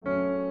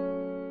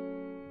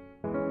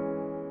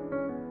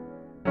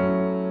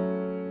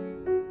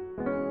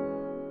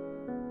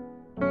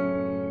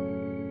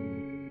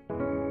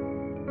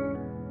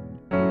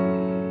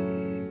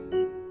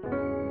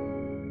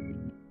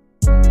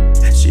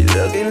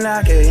Looking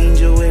like an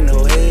angel with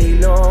no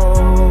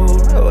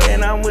halo.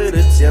 When I'm with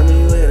her, tell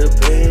me where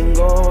the pain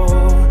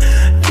go.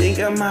 Think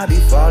I might be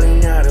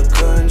falling out of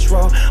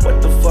control.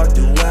 What the fuck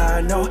do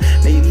I know?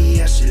 Maybe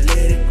I should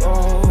let it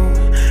go.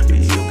 But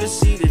you can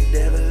see the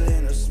devil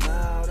in a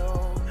smile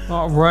though.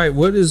 All right,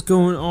 what is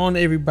going on,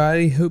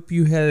 everybody? Hope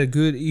you had a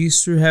good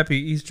Easter. Happy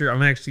Easter.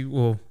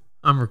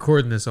 I'm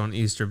recording this on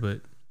Easter,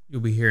 but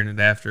you'll be hearing it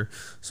after.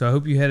 So I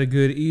hope you had a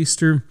good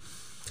Easter.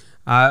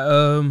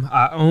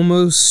 I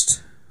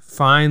almost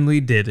finally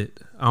did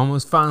it. I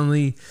almost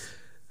finally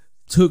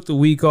took the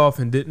week off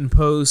and didn't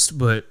post,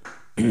 but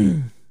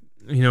that'd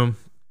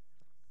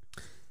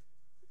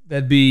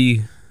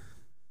be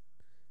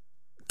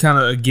kind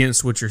of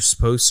against what you're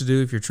supposed to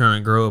do if you're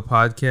trying to grow a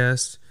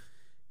podcast.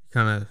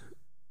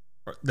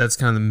 That's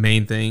kind of the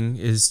main thing,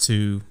 is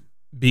to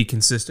be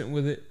consistent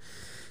with it.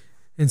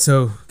 And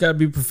so, gotta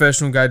be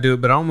professional, gotta do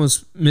it. But I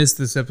almost missed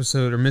this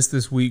episode, or missed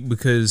this week,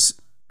 because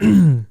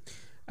I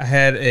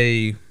had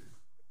a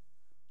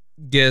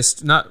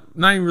guest, not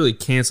even really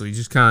cancel. He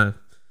just kind of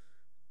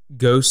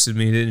ghosted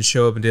me, didn't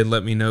show up, and did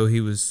let me know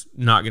he was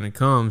not going to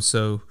come.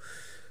 So,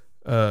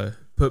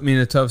 put me in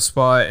a tough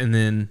spot. And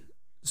then,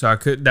 I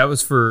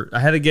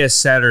had a guest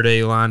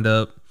Saturday lined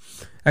up.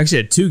 I actually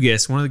had two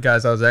guests. One of the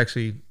guys I was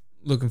actually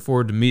looking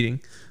forward to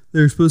meeting.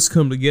 They were supposed to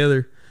come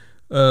together,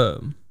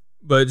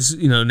 but just,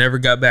 never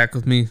got back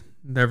with me.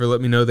 Never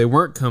let me know they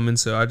weren't coming.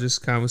 So I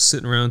just kind of was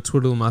sitting around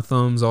twiddling my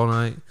thumbs all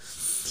night.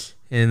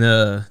 And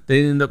they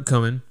didn't end up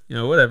coming.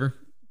 Whatever.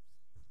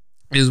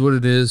 It is what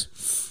it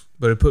is.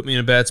 But it put me in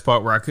a bad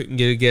spot where I couldn't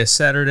get a guest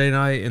Saturday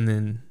night. And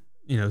then,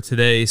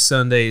 today,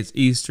 Sunday, it's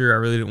Easter. I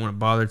really didn't want to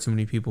bother too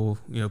many people.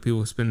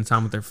 People spending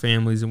time with their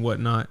families and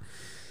whatnot.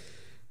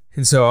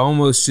 And so I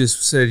almost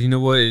just said, you know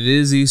what? It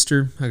is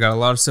Easter. I got a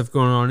lot of stuff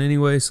going on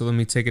anyway. So let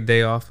me take a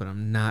day off, but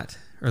I'm not.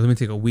 Or let me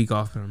take a week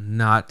off, but I'm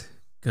not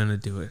going to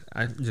do it.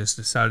 I just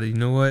decided, you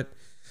know what?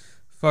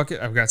 Fuck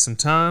it. I've got some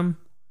time.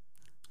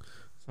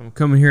 I'm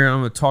coming here and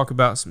I'm going to talk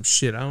about some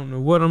shit. I don't know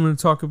what I'm going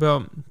to talk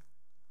about.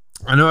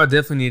 I know I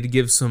definitely need to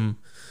give some,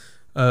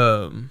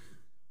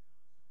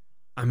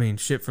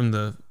 shit from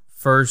the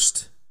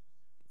first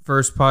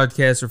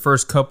podcast or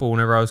first couple,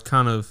 whenever I was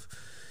kind of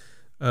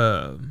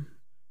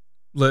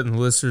letting the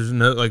listeners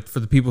know, like for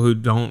the people who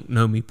don't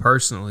know me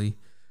personally,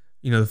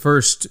 the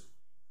first,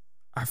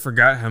 I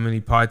forgot how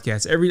many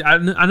podcasts.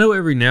 I know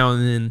every now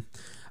and then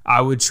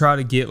I would try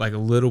to get like a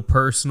little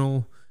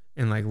personal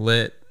and like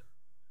let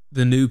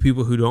the new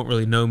people who don't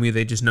really know me,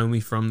 they just know me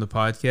from the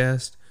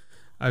podcast.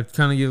 I'd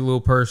kind of get a little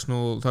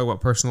personal, talk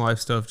about personal life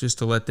stuff just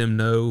to let them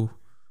know,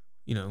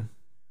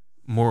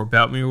 more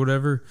about me or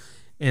whatever.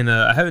 And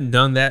I haven't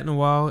done that in a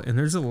while, and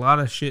there's a lot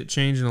of shit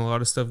changing, a lot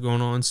of stuff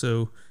going on.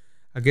 So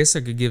I guess I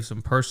could give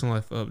some personal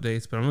life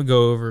updates, but I'm going to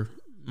go over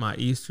my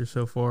Easter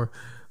so far.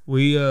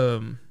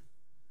 Good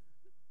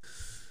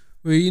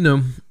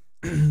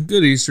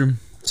Easter.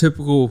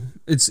 Typical.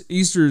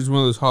 Easter is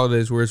one of those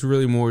holidays where it's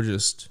really more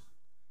just,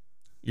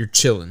 you're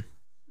chilling.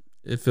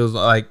 It feels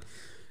like,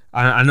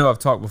 I know I've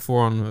talked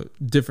before on a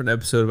different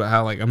episode about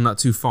how like I'm not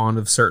too fond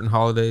of certain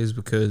holidays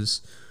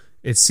because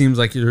it seems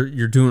like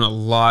you're doing a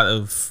lot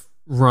of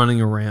running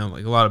around,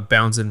 like a lot of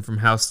bouncing from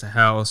house to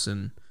house,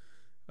 and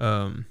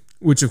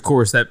which of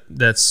course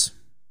that's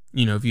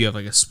if you have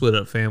like a split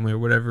up family or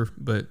whatever.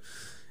 But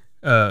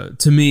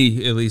to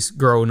me, at least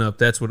growing up,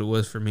 that's what it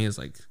was for me. Is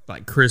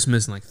like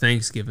Christmas and like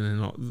Thanksgiving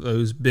and all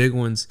those big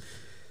ones.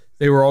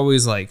 They were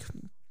always like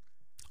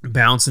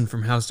bouncing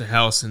from house to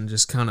house and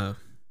just kind of,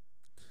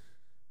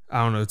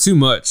 I don't know, too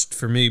much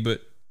for me.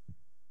 But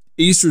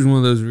Easter is one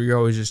of those where you're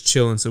always just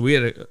chilling. So we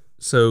had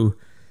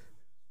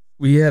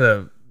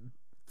a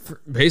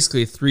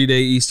basically a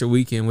 3-day Easter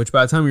weekend, which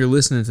by the time you're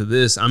listening to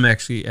this, I'm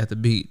actually at the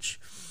beach.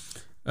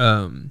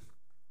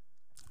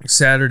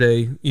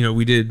 Saturday,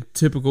 we did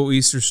typical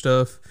Easter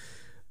stuff.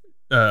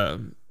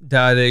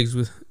 Dyed eggs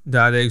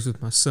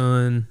with my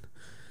son.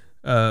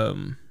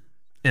 And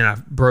I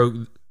broke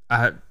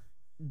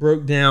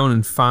down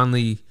and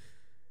finally,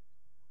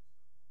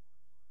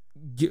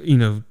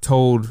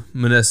 told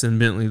Manessa and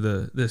Bentley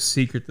the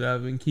secret that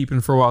I've been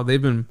keeping for a while.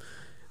 They've been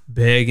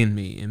begging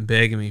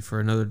me for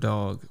another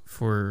dog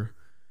for,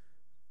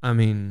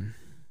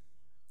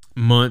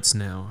 months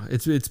now.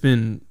 It's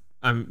been,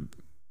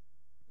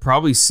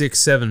 probably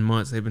 6-7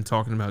 months. They've been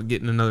talking about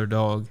getting another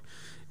dog,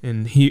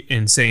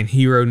 and saying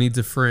Hero needs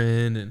a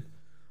friend and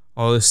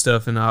all this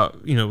stuff. And I,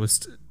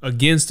 was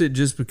against it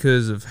just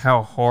because of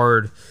how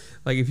hard.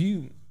 Like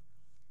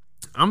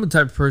I'm the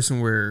type of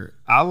person where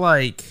I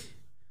like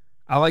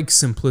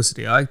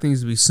simplicity. I like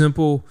things to be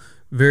simple,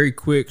 very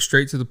quick,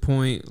 straight to the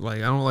point. Like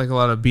I don't like a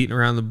lot of beating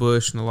around the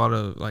bush and a lot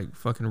of like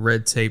fucking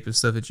red tape and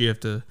stuff that you have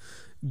to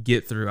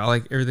get through. I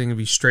like everything to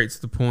be straight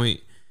to the point.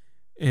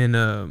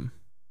 And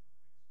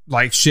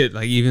like shit,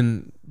 like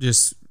even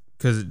just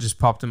because it just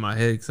popped in my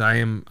head, because I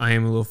am a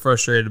little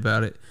frustrated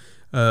about it.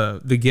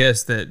 The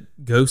guest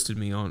that ghosted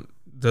me on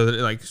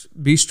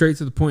be straight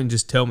to the point and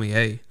just tell me,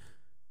 hey,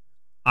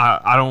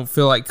 I don't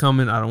feel like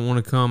coming. I don't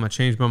want to come. I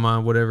changed my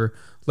mind. Whatever.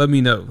 Let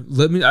me know.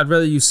 I'd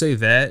rather you say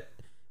that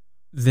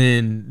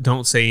then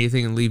don't say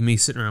anything and leave me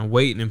sitting around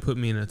waiting and put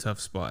me in a tough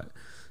spot.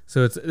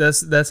 So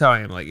that's how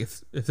I am. Like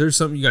if there's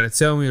something you got to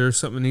tell me or there's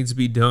something that needs to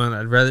be done,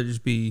 I'd rather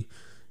just be,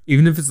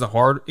 even if it's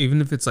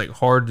like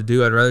hard to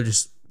do, I'd rather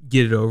just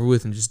get it over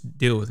with and just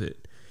deal with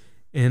it.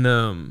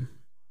 And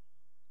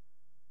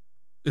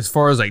as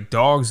far as like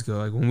dogs go,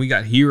 like when we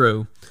got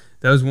Hero,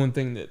 that was one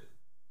thing that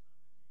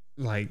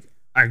like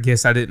I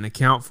guess I didn't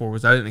account for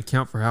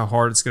how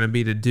hard it's going to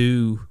be to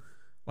do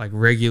like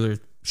regular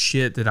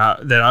shit that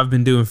I've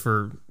been doing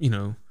for,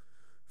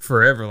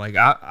 forever. Like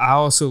I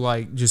also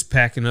like just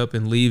packing up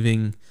and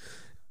leaving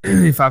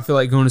if I feel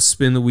like going to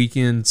spend the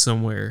weekend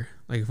somewhere.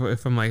 Like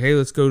if I'm like, hey,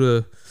 let's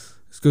go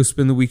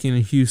spend the weekend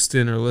in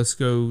Houston, or let's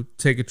go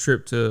take a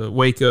trip to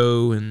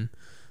Waco, and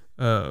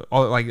I'm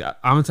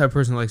the type of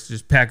person that likes to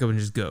just pack up and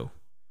just go.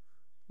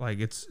 Like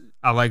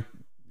I like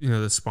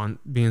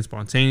being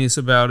spontaneous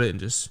about it and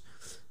just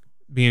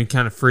being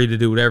kind of free to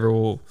do whatever.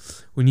 Well,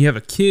 when you have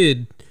a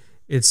kid,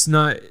 it's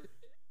not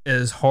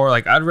as hard.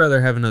 Like I'd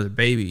rather have another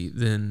baby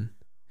than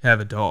have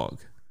a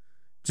dog,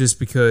 just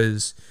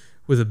because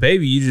with a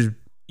baby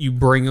you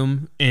bring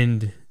them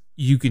and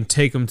you can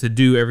take them to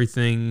do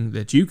everything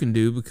that you can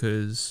do,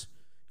 because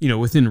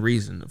within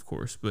reason, of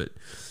course, but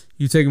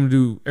you take them to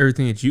do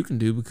everything that you can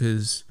do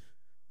because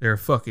they're a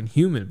fucking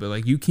human. But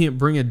like you can't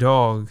bring a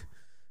dog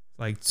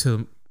like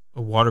to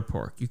a water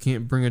park, you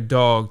can't bring a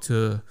dog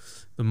to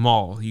the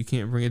mall, you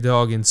can't bring a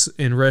dog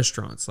in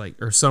restaurants, like,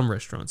 or some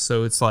restaurants.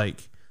 So it's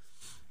like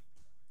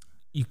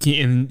you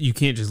can't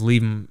just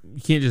leave them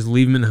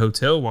in the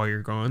hotel while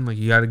you're gone. Like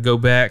you got to go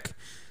back.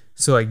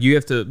 So like you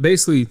have to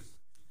basically,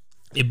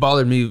 it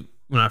bothered me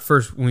when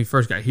we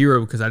first got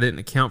Hero, because I didn't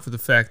account for the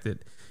fact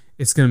that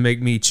it's going to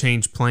make me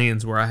change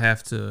plans where I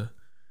have to,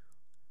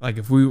 like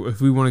if we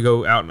want to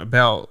go out and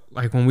about,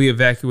 like when we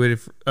evacuated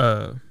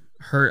I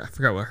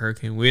forgot what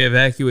hurricane we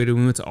evacuated,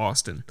 we went to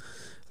Austin,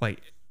 like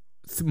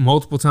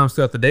multiple times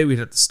throughout the day we'd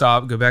have to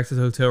stop, go back to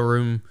the hotel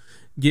room,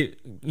 get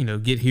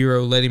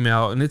Hero, let him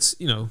out, and it's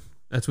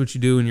that's what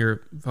you do when you're a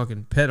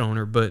fucking pet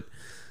owner. But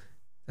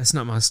that's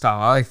not my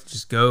style. I like to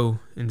just go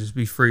and just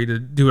be free to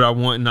do what I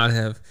want and not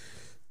have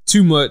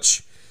too many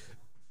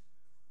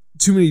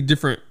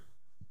different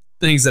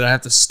things that I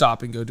have to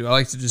stop and go do. I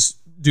like to just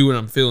do what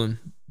I'm feeling,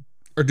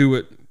 or do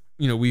what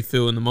we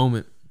feel in the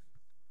moment.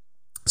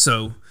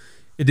 So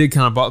it did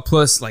kind of bother.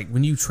 Plus, like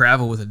when you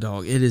travel with a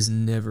dog, it is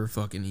never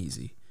fucking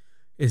easy.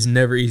 It's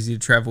never easy to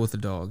travel with a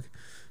dog.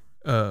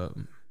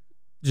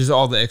 Just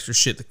all the extra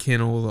shit, the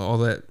kennel, all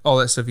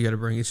that stuff you got to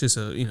bring. It's just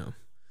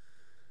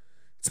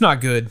it's not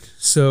good.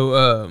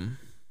 So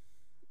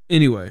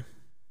anyway,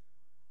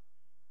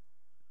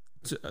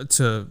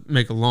 to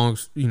make a long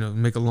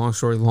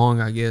story long,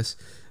 I guess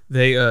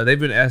they've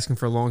been asking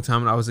for a long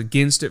time, and I was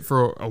against it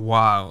for a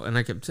while, and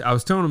I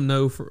was telling them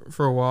no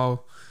for a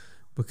while,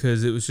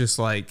 because it was just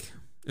like,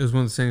 it was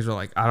one of those things where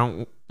like I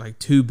don't like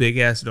two big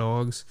ass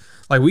dogs.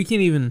 Like we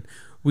can't even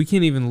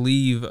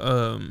leave.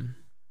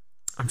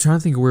 I'm trying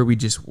to think of where we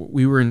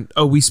were in.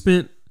 Oh, we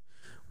spent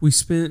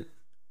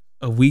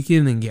a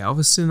weekend in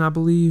Galveston, I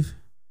believe.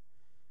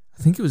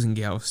 I think it was in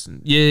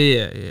Galveston.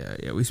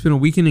 Yeah. We spent a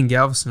weekend in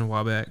Galveston a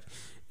while back,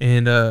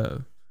 and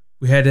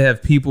we had to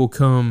have people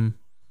come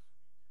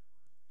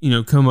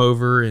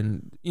over,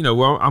 and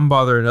I'm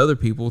bothering other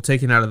people,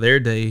 taking out of their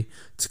day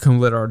to come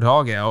let our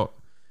dog out.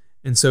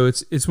 And so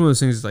it's one of those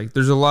things, like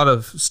there's a lot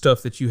of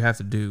stuff that you have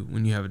to do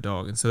when you have a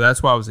dog, and so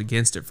that's why I was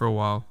against it for a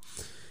while.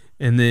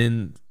 And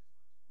then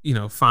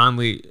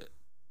finally,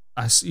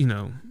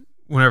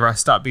 whenever I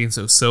stopped being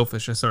so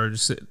selfish, I started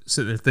just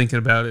sitting there thinking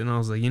about it, and I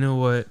was like, you know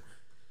what?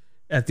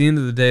 At the end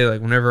of the day, like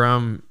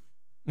whenever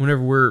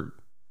we're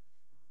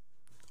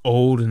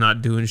old and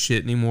not doing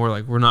shit anymore,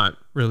 like we're not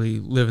really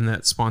living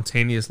that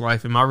spontaneous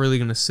life, am I really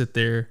going to sit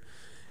there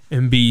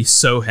and be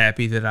so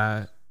happy that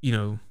I,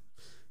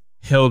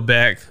 held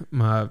back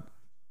my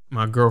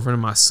girlfriend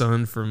and my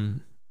son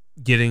from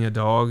getting a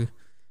dog?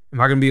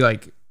 Am I going to be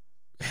like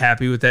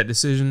happy with that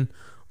decision?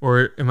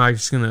 Or am I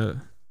just going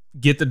to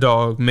get the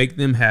dog, make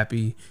them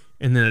happy,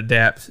 and then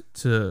adapt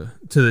to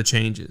the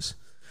changes?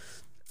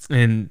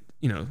 And,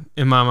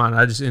 in my mind,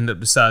 I just ended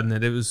up deciding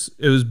that it was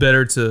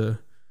better to,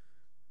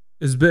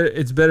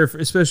 it's better for,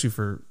 especially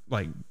for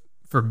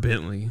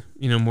Bentley,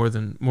 more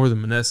than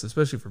Vanessa,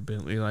 especially for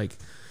Bentley. Like,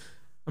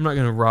 I'm not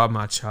going to rob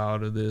my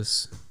child of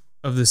this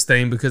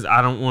thing because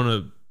I don't want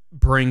to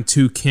bring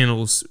two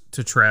kennels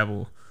to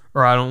travel,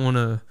 or I don't want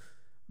to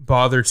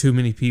bother too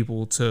many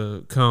people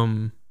to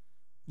come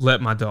let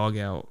my dog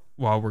out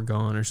while we're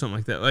gone or something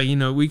like that. Like,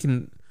 we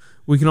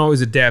can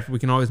always adapt. We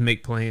can always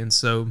make plans.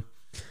 So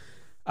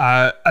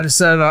I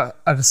decided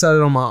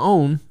on my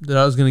own that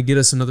I was going to get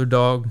us another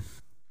dog.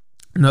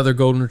 Another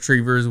golden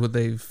retriever is what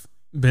they've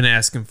been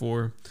asking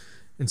for.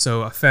 And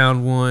so I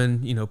found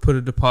one, put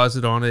a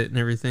deposit on it and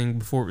everything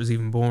before it was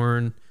even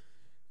born.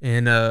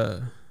 And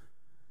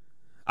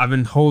I've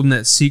been holding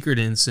that secret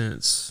in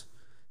since.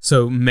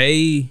 So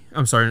March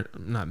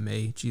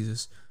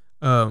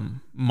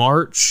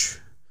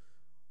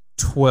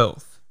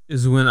 12th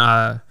is when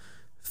I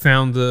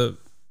found the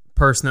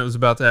person that was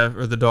about to have,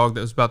 or the dog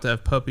that was about to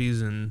have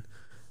puppies, and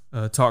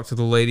talked to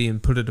the lady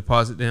and put a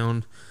deposit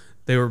down.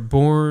 They were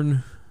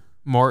born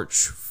March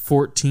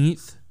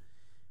 14th,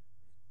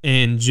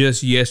 and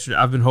just yesterday,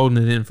 I've been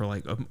holding it in for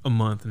like a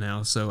month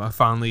now, so I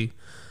finally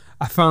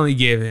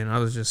gave in.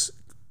 I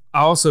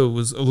also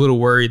was a little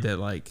worried that,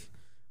 like,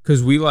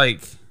 because we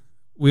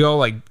all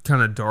like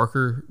kind of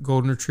darker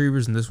golden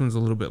retrievers, and this one's a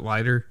little bit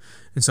lighter,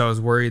 and so I was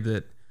worried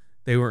that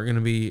they weren't going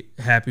to be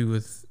happy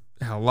with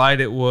how light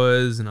it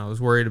was, and I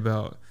was worried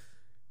about,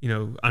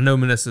 I know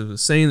Vanessa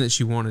was saying that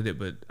she wanted it,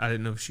 but I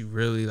didn't know if she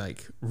really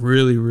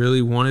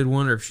wanted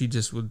one, or if she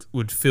just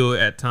would feel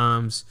it at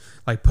times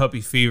like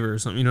puppy fever or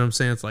something. You know what I'm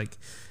saying? It's like,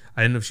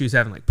 I didn't know if she was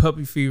having like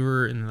puppy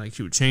fever and like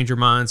she would change her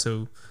mind.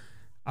 So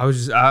I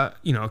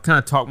kind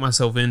of talked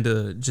myself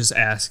into just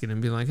asking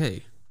and being like,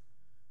 hey,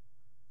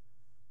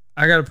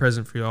 I got a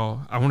present for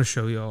y'all. I want to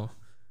show y'all.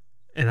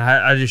 And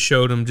I just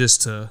showed them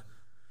just to,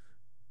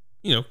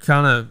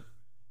 kind of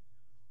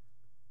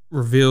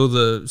reveal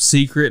the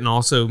secret, and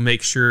also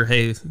make sure,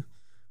 hey,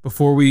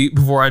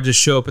 before I just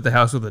show up at the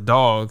house with a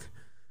dog,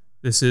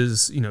 this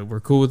is, we're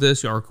cool with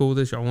this. Y'all are cool with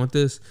this. Y'all want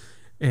this.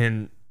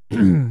 And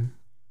it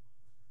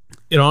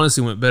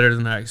honestly went better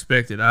than I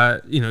expected. I,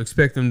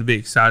 expect them to be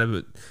excited,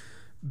 but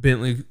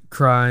Bentley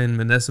crying,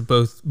 Vanessa,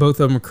 both of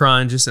them are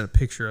crying just at a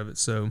picture of it.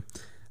 So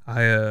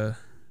I'm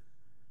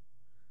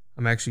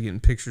actually getting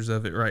pictures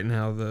of it right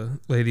now.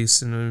 The lady's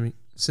sending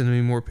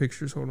me more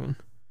pictures. Hold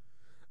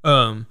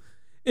on.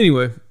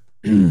 Anyway,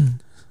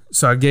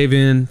 so I gave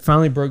in,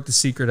 finally broke the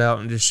secret out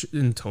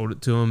and told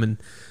it to them, and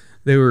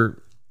they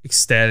were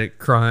ecstatic,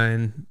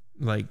 crying,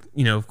 like,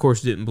 of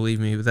course didn't believe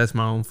me, but that's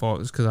my own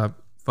fault. It's because I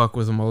fuck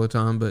with them all the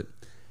time. But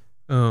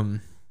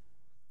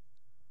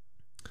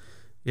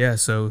yeah,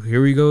 so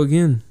here we go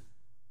again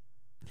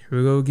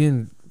for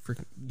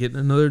getting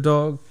another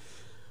dog.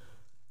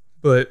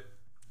 But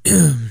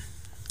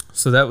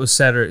so that was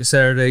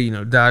Saturday,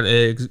 dyed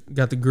eggs,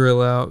 got the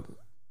grill out,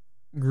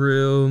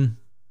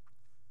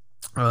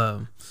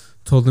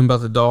 told them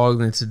about the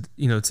dog. And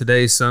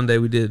today's Sunday,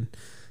 we did,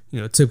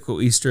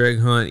 typical Easter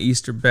egg hunt,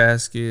 Easter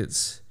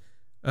baskets.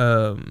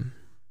 And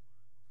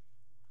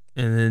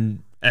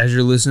then as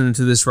you're listening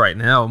to this right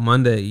now,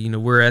 Monday,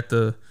 we're at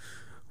the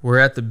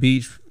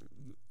beach,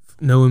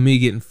 knowing me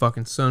getting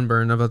fucking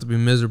sunburned. I'm about to be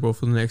miserable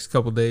for the next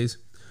couple days.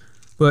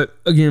 But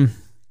again,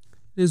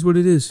 it is what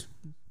it is.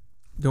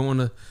 Don't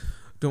want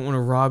to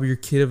rob your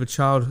kid of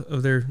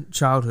their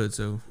childhood,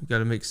 so you got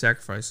to make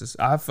sacrifices.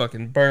 I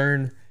fucking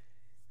burn.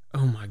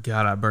 Oh my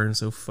god, I burn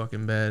so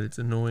fucking bad. It's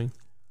annoying.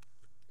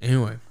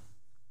 Anyway,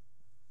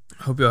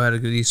 I hope y'all had a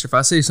good Easter. If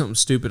I say something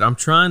stupid,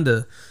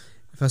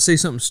 if I say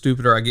something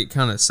stupid or I get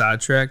kind of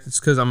sidetracked, it's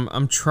because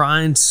I'm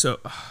trying so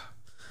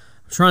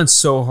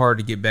hard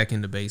to get back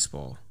into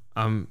baseball.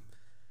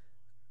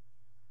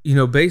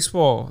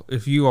 Baseball,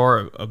 if you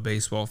are a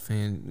baseball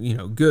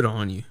fan, good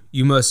on you.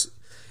 You must,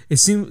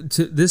 this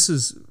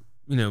is,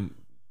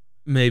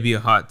 maybe a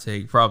hot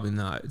take, probably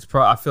not.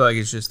 I feel like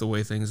it's just the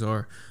way things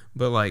are.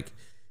 But like,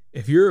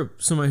 if you're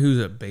somebody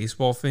who's a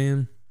baseball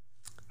fan,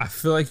 I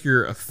feel like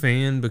you're a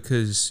fan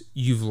because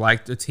you've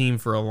liked a team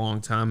for a long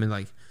time, and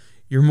like,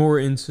 you're more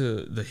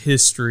into the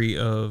history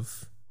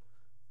of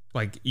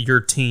like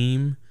your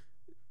team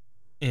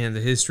and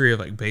the history of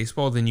like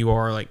baseball than you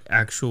are like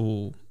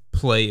actual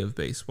play of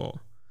baseball.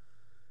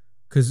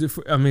 Because if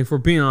we're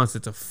being honest,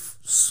 it's a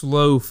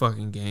slow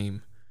fucking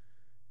game.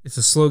 It's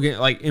a slow game.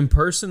 Like, in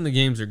person, the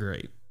games are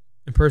great.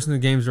 In person, the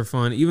games are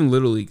fun. Even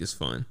Little League is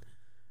fun.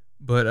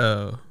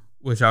 But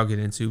which I'll get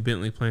into.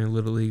 Bentley playing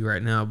Little League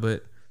right now,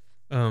 but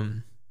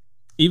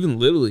even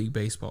Little League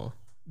baseball,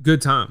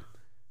 good time.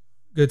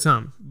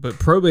 But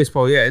pro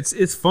baseball, yeah,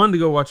 it's fun to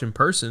go watch in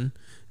person,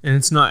 and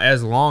it's not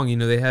as long.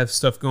 They have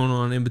stuff going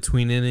on in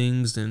between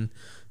innings and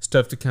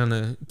stuff to kind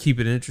of keep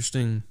it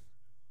interesting.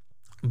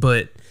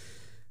 But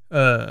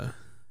to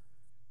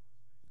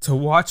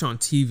watch on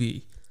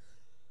TV,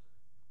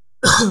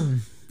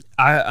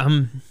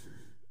 I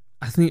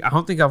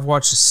don't think I've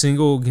watched a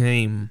single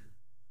game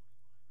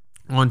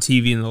on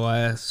TV in the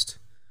last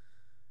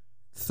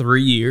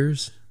 3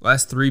 years,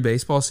 last 3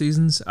 baseball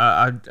seasons.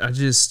 I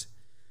don't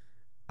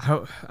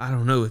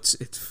know.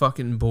 It's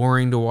fucking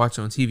boring to watch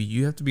on TV.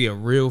 You have to be a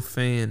real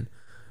fan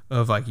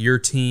of like your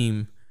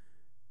team,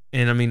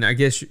 and I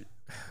guess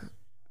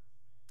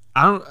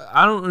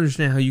I don't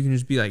understand how you can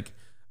just be like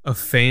a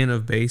fan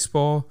of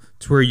baseball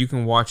to where you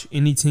can watch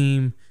any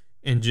team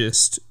and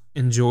just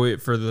enjoy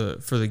it for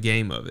the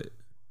game of it.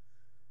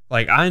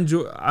 Like, I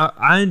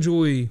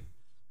enjoy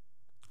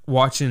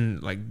watching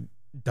like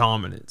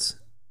dominance.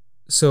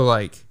 So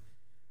like,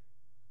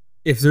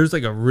 if there's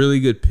like a really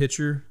good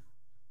pitcher,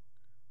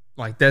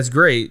 like, that's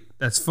great,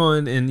 that's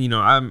fun, and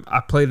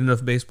I played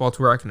enough baseball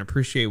to where I can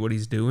appreciate what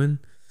he's doing.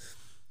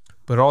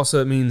 But also,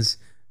 it means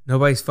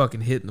nobody's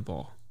fucking hitting the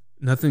ball.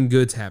 Nothing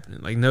good's happening.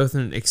 Like,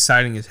 nothing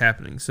exciting is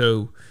happening.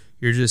 So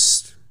you're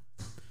just,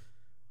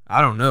 I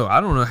don't know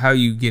how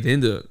you get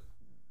into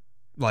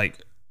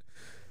like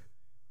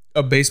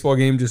a baseball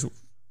game just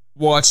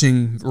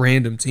watching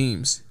random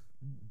teams.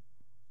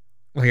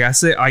 I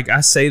say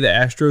the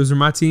Astros are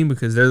my team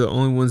because they're the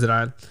only ones that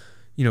I,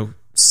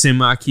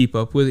 semi keep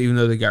up with, even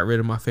though they got rid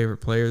of my favorite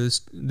player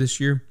this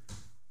year.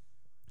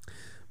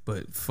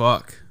 But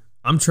fuck,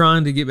 I'm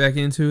trying to get back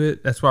into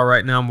it. That's why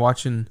right now I'm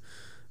watching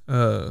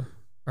the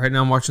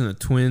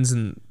Twins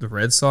and the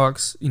Red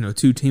Sox.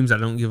 Two teams I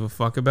don't give a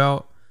fuck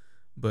about,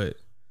 and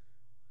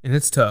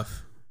it's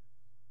tough.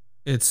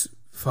 It's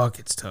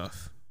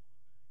tough.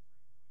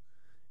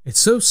 It's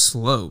so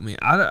slow, man.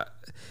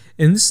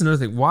 And this is another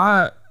thing.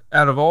 Why,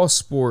 out of all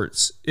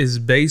sports, is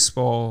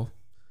baseball?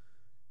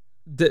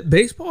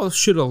 Baseball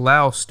should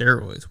allow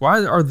steroids.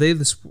 Why are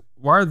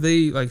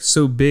they like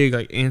so big,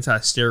 like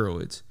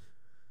anti-steroids?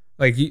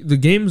 Like the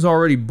game's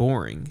already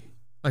boring.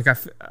 Like I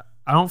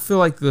don't feel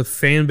like the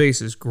fan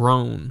base has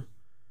grown,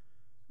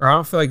 or I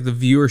don't feel like the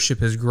viewership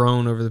has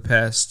grown over the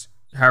past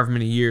however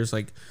many years.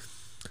 Like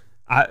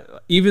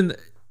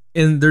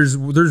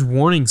there's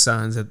warning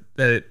signs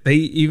that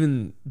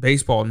even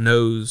baseball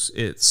knows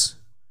it's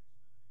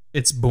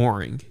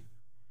boring.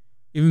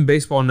 Even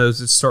baseball knows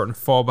it's starting to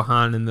fall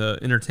behind in the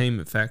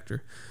entertainment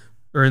factor,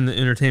 or in the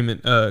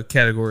entertainment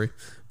category,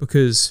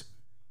 because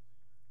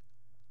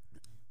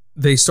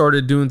they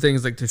started doing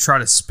things like to try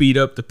to speed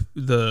up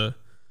the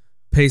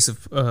pace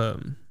of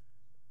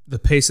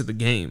the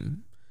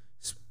game.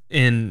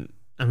 And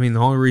I mean, the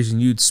only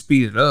reason you'd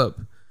speed it up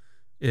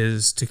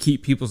is to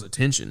keep people's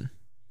attention.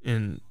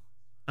 And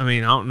I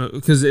mean, I don't know,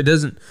 because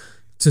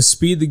to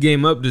speed the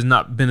game up does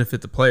not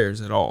benefit the players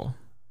at all.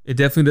 It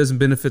definitely doesn't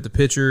benefit the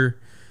pitcher.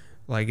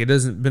 Like, it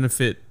doesn't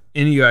benefit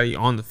anybody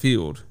on the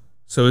field.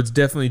 So it's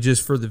definitely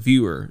just for the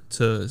viewer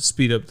to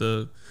speed up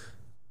the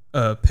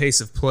pace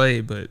of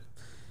play. But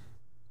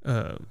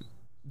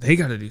they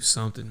got to do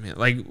something, man.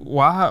 Like,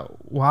 why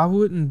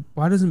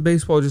doesn't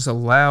baseball just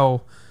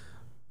allow?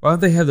 Why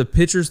don't they have the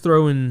pitchers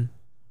throwing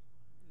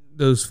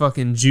those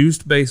fucking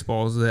juiced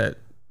baseballs that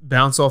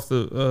bounce off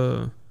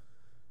that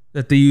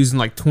they used in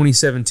like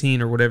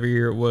 2017 or whatever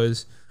year it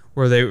was,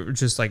 where they were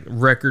just like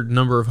record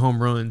number of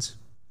home runs?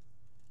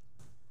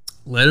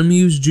 Let them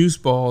use juice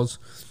balls.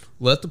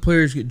 Let the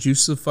players get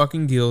juice to the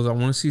fucking gills. I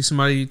want to see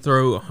somebody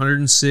throw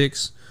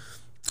 106,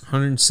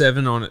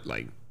 107 on it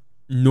like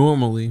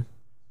normally.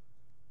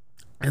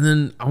 And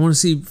then I want to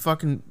see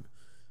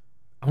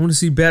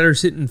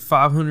batters hitting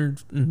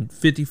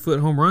 550-foot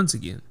home runs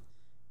again.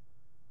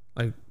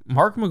 Like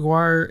Mark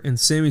McGwire and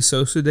Sammy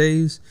Sosa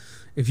days.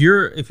 If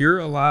you're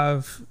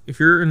alive, if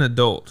you're an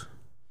adult,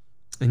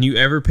 and you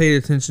ever paid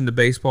attention to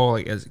baseball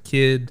like as a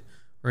kid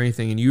or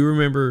anything, and you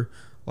remember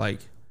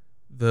like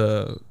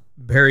the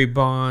Barry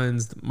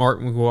Bonds, the Mark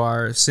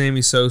McGwire,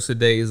 Sammy Sosa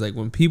days, like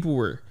when people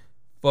were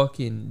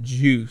fucking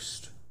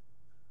juiced.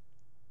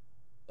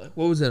 Like,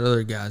 what was that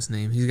other guy's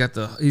name? He's got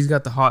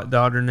the hot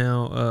daughter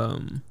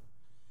now.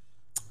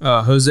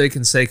 Jose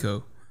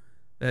Canseco.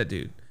 That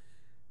dude.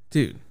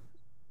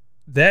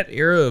 That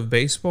era of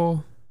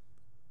baseball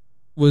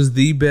was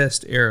the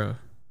best era.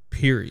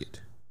 Period.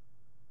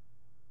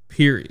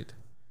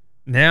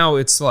 Now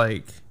it's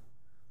like,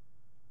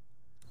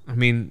 I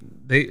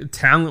mean,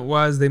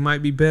 talent-wise they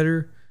might be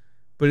better,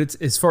 but it's,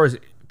 as far as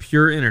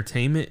pure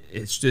entertainment,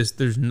 it's just,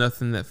 there's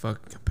nothing that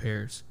fucking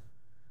compares.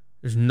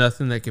 There's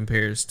nothing that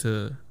compares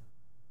to,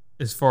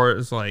 as far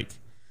as like,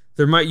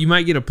 you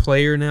might get a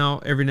player now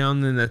every now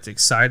and then that's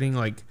exciting,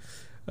 like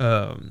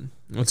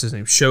what's his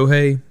name,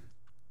 Shohei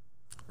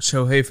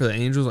for the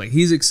Angels. Like,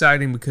 he's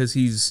exciting because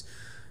he's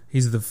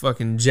the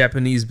fucking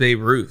Japanese Babe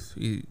Ruth.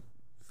 He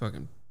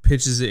fucking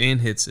pitches it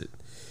and hits it.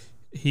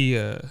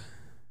 Damn.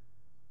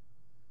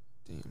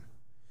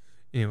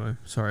 Anyway,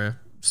 sorry, I'm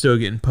still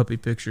getting puppy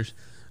pictures.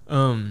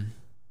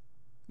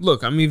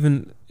 Look, I'm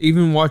even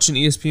watching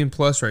ESPN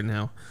Plus right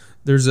now.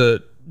 There's a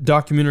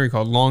documentary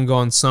called Long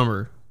Gone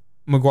Summer.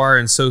 McGwire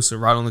and Sosa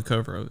right on the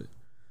cover of it.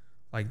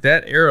 Like,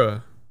 that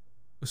era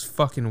was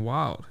fucking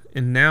wild.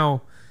 And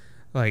now,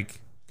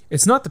 like,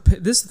 it's not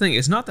this is the thing.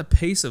 It's not the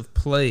pace of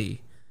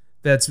play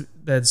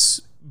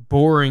that's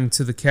boring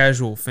to the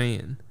casual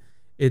fan.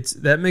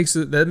 That makes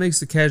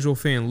the casual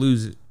fan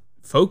lose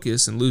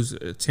focus and lose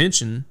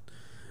attention.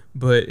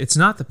 But it's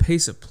not the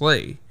pace of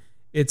play.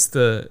 It's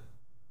the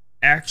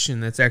action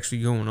that's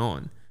actually going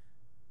on.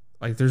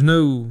 Like, there's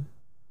no,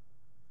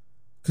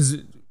 because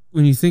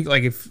when you think,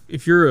 like,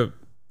 if you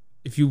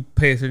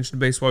pay attention to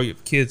baseball, you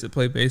have kids that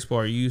play baseball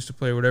or you used to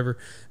play or whatever.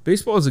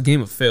 Baseball is a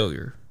game of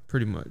failure,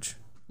 pretty much.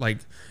 Like,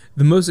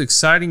 the most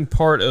exciting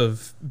part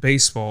of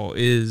baseball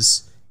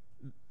is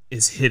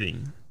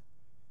hitting.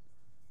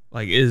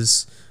 Like,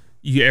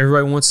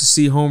 everybody wants to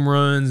see home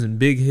runs and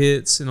big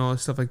hits and all that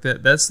stuff like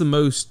that. That's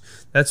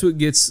what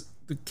gets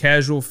the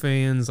casual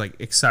fans like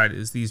excited,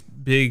 is these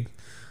big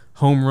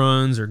home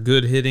runs or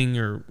good hitting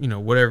or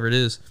whatever it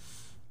is.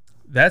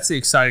 That's the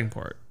exciting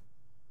part.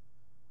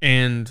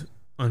 And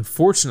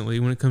unfortunately,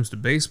 when it comes to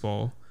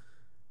baseball,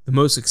 the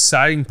most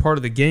exciting part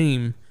of the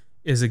game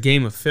is a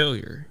game of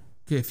failure.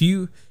 If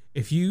you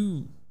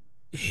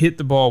hit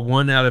the ball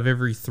 1 out of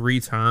every 3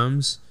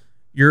 times,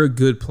 you're a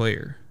good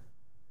player.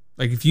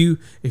 Like, if you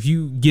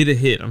get a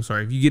hit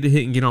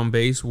and get on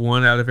base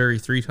 1 out of every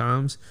 3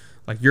 times,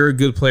 Like, you're a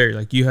good player.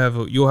 Like,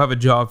 you'll have a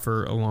job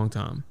for a long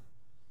time.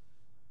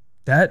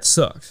 That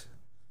sucks.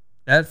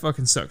 That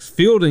fucking sucks.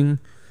 Fielding,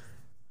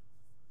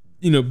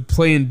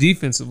 playing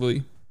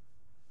defensively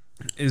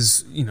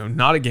is,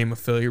 not a game of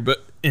failure,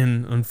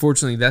 and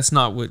unfortunately that's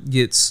not what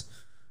gets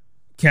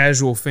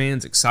casual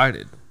fans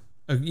excited.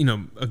 A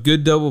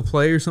good double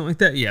play or something like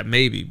that, yeah,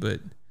 maybe, but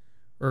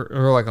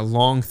or like a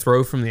long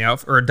throw from the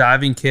outfield or a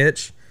diving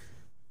catch.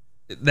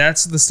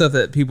 That's the stuff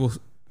that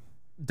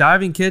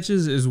diving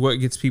catches is what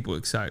gets people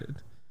excited.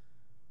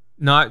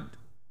 Not,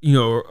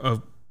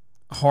 a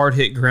hard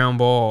hit ground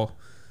ball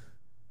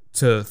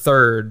to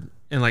third,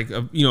 and like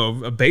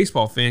a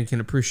baseball fan can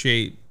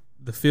appreciate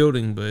the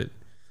fielding, but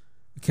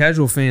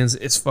casual fans,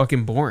 it's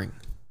fucking boring.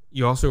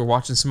 You also are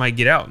watching somebody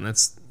get out, and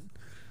that's,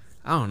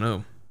 I don't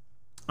know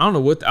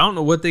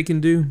what they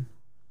can do.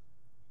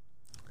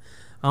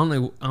 I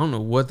don't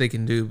know what they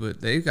can do,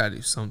 but they've got to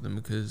do something,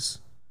 because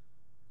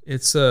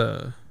it's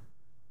at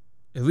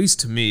least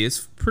to me,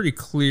 it's pretty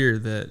clear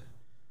that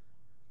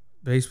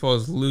baseball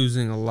is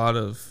losing a lot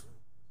of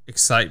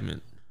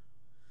excitement.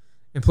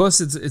 And plus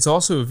it's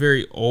also a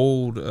very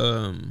old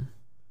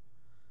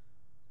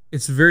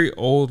it's very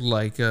old,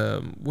 like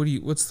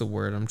what's the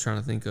word I'm trying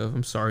to think of?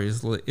 I'm sorry,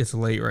 it's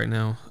late right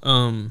now.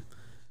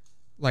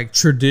 Like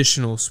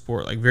traditional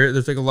sport, like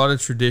there's like a lot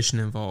of tradition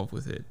involved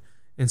with it.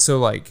 And so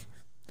like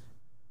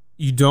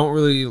you don't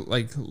really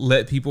like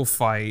let people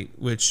fight,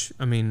 which,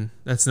 I mean,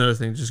 that's another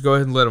thing. Just go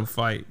ahead and let them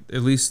fight.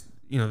 At least,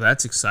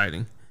 that's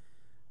exciting.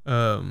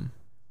 And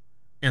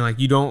like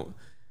you don't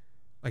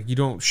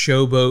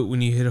showboat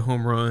when you hit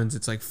home runs.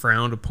 It's like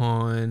frowned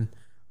upon.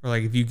 Or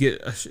like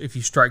if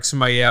you strike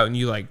somebody out and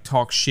you like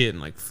talk shit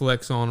and like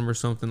flex on them or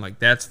something, like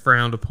that's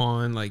frowned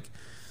upon. Like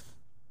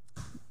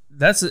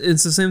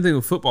it's the same thing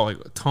with football, like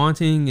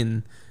taunting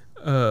and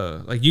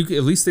like you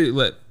at least they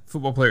let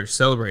football players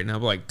celebrate now,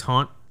 but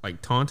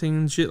like taunting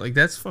and shit, like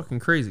that's fucking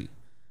crazy.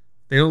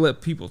 They don't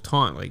let people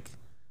taunt. Like,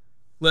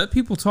 let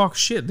people talk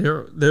shit.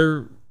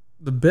 They're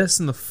the best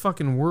in the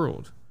fucking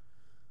world.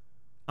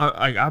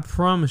 I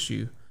promise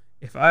you,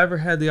 if I ever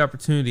had the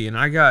opportunity and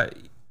I got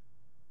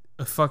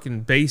a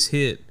fucking base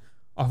hit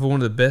off of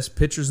one of the best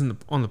pitchers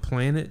on the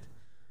planet,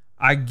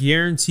 I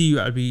guarantee you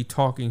I'd be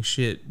talking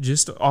shit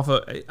just off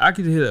I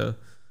could hit a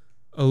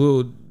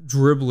little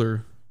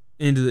dribbler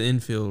into the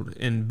infield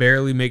and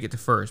barely make it to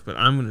first, but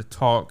I'm gonna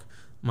talk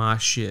my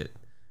shit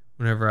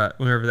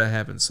whenever that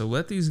happens. So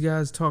let these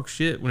guys talk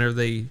shit whenever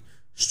they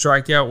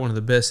strike out one of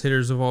the best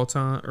hitters of all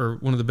time, or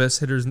one of the best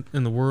hitters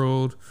in the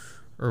world,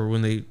 or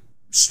when they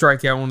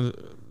strike out one of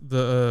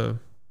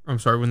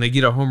when they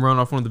get a home run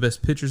off one of the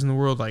best pitchers in the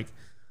world. Like,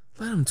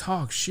 let them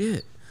talk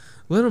shit.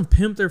 Let them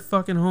pimp their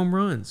fucking home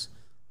runs.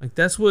 Like,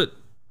 that's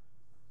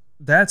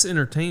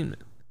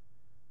entertainment.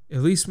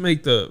 At least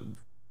make the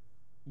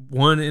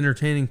one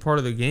entertaining part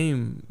of the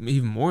game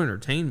even more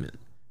entertainment,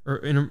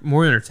 or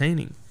more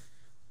entertaining.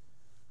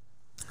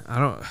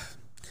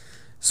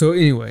 So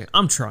anyway,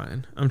 I'm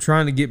trying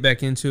to get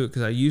back into it,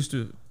 because I used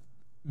to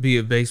be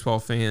a baseball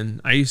fan.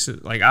 I used to,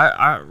 like,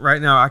 I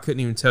right now I couldn't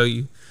even tell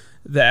you.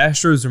 The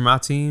Astros are my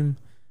team,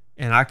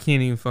 and I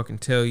can't even fucking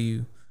tell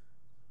you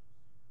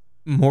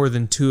more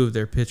than two of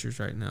their pitchers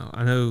right now.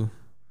 I know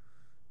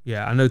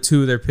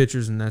two of their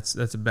pitchers, and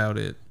that's about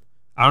it.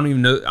 I don't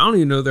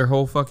even know their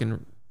whole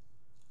fucking.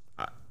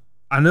 I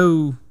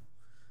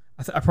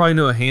probably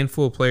know a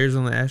handful of players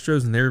on the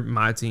Astros, and they're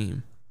my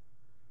team.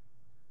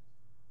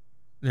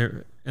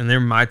 They're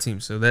my team,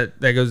 so that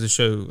goes to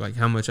show like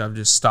how much I've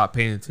just stopped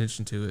paying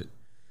attention to it.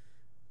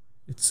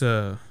 It's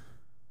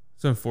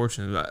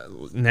unfortunate.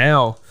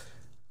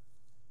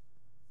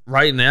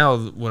 Right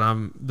now,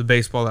 the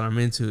baseball that I'm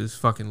into is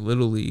fucking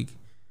Little League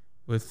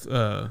with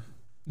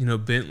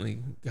Bentley.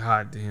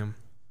 God damn.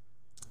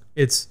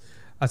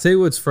 I'll tell you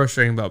what's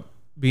frustrating about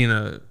being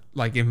a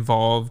like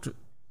involved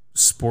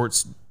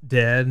sports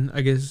dad,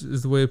 I guess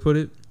is the way to put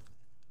it.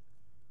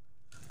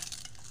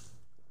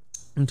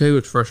 I'll tell you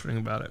what's frustrating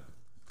about it.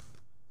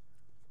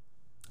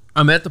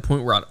 I'm at the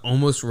point where I would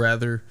almost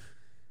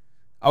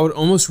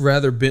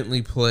rather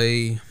Bentley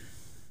play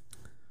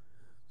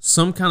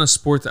some kind of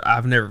sport that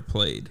I've never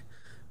played.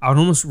 I would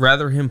almost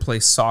rather him play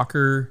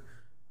soccer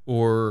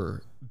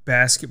or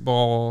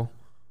basketball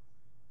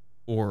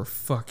or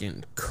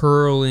fucking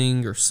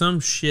curling or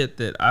some shit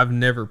that I've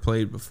never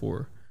played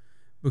before.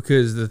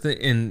 Because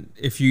and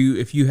if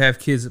you have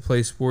kids that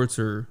play sports,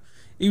 or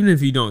even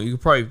if you don't, you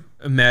can probably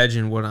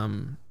imagine what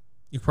I'm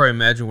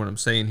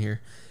saying here.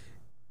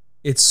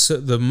 It's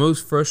the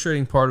most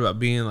frustrating part about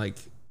being like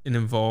an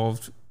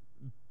involved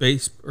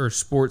base or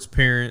sports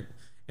parent,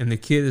 and the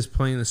kid is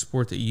playing the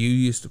sport that you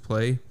used to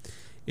play,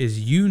 is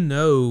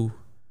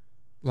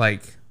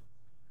like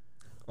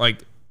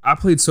I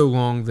played so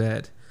long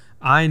that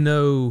I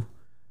know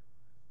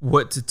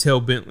what to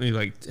tell Bentley,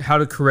 like how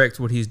to correct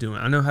what he's doing.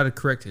 I know how to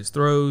correct his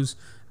throws.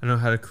 I know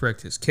how to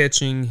correct his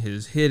catching,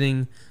 his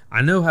hitting.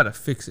 I know how to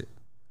fix it.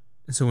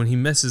 And so when he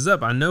messes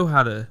up, I know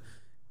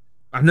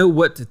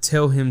what to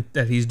tell him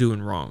that he's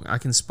doing wrong. I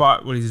can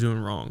spot what he's doing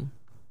wrong.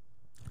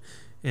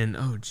 And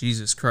oh,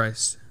 Jesus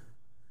Christ.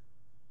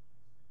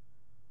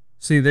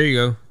 See, there you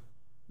go.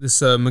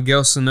 This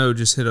Miguel Sano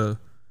just hit a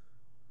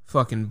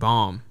fucking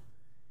bomb.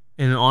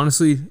 And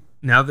honestly,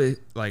 now that,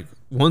 like,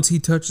 once he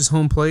touches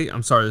home plate,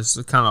 I'm sorry, this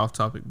is kind of off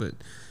topic, but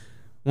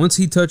once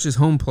he touches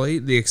home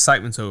plate, the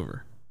excitement's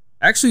over.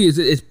 Actually,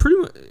 it's pretty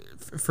much,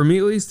 for me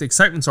at least, the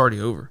excitement's already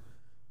over.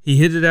 He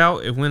hit it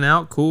out, it went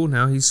out, cool.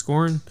 Now he's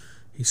scoring.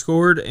 He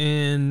scored,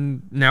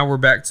 and now we're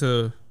back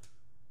to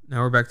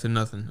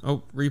nothing.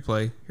 Oh,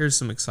 replay. Here's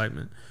some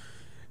excitement.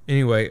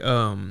 Anyway,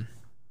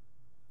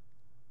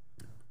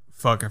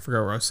 fuck, I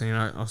forgot what I was saying.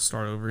 I'll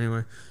start over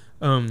anyway.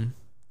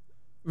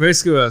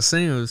 Basically what I was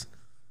saying was,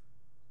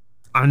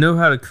 I know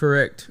how to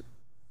correct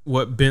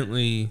what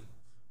Bentley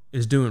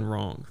is doing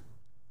wrong.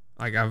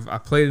 Like, I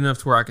played enough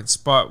to where I can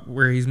spot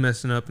where he's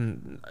messing up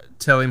and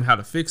tell him how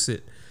to fix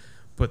it.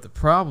 But the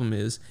problem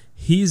is,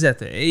 he's at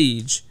the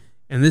age,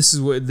 and this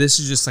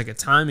is just like a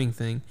timing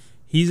thing.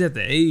 He's at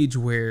the age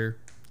where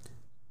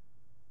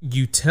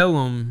you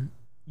tell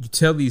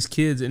these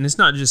kids, and it's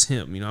not just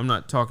him. I'm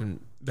not talking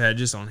bad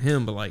just on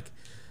him, but like,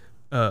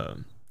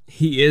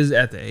 he is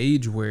at the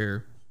age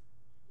where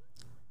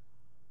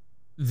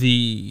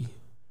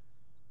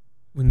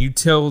when you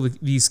tell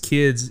these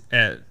kids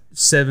at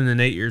 7 and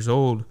 8 years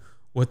old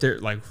what they're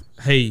like,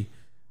 hey,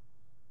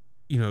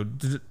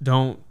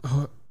 don't,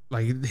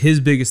 like, his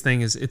biggest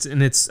thing is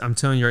I'm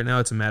telling you right now,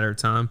 it's a matter of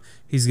time.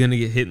 He's gonna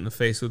get hit in the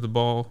face with the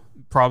ball,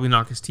 probably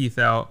knock his teeth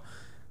out,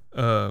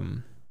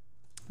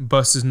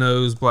 bust his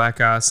nose,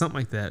 black eye, something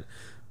like that,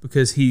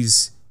 because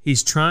he's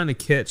trying to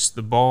catch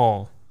the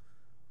ball,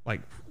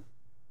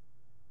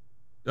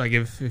 like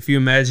if you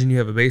imagine you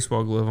have a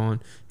baseball glove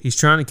on, he's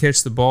trying to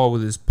catch the ball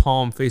with his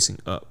palm facing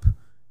up,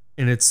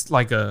 and it's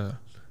like a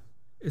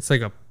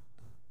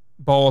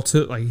ball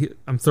to, like,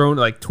 I'm throwing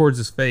it like towards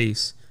his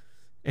face,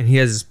 and he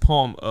has his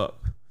palm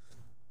up.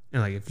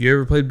 And like, if you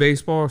ever played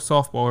baseball or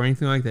softball or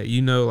anything like that,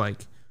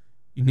 like,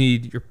 you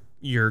need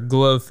your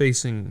glove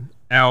facing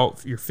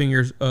out, your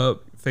fingers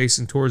up,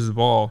 facing towards the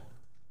ball.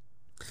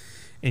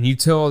 And you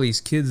tell all these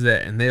kids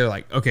that, and they're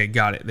like, okay,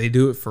 got it. They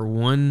do it for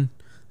one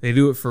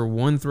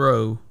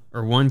throw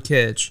or one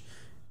catch,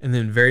 and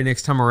then very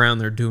next time around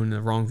they're doing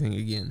the wrong thing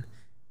again.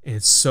 And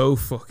it's so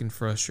fucking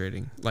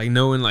frustrating. Like,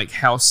 knowing like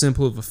how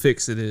simple of a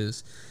fix it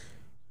is,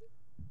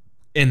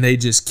 and they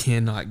just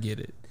cannot get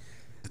it.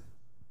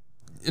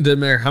 It doesn't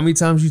matter how many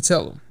times you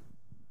tell them.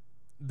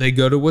 They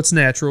go to what's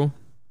natural.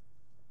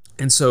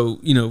 And so,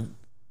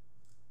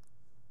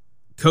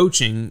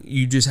 coaching,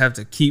 you just have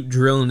to keep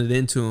drilling it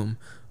into them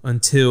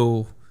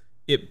until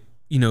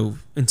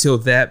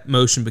that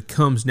motion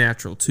becomes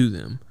natural to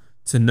them,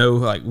 to know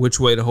like which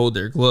way to hold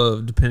their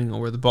glove depending on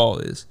where the ball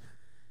is.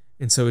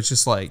 And so it's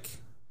just like,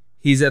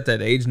 he's at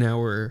that age now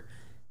where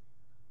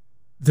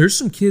there's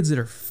some kids that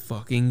are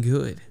fucking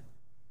good.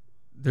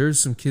 There's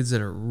some kids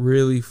that are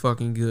really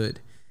fucking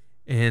good.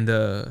 And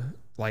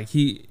like,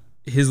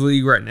 his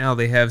league right now,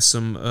 they have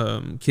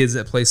some kids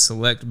that play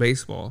select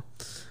baseball.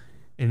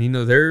 And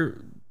they're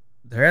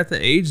at the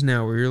age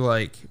now where you're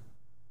like,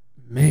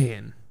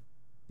 man,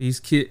 these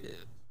kids,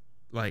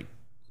 like,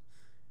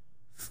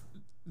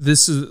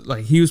 this is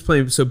like, he was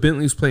playing, so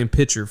Bentley was playing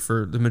pitcher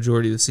for the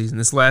majority of the season.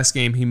 This last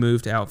game he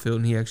moved to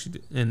outfield,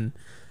 and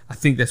I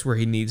think that's where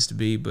he needs to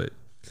be, but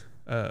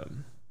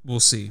we'll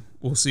see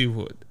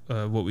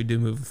what we do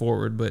moving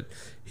forward. But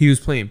he was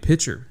playing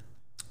pitcher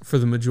for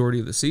the majority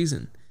of the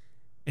season,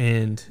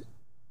 and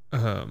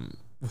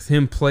with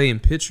him playing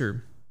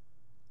pitcher,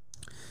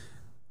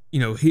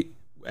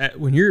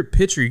 when you're a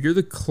pitcher, you're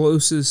the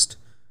closest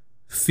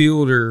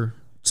fielder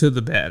to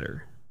the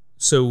batter.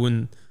 So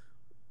when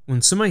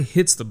somebody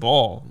hits the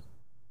ball,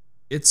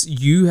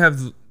 you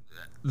have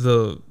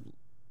the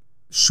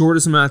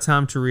shortest amount of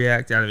time to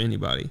react out of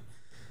anybody.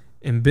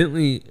 And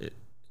Bentley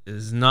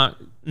is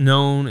not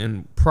known,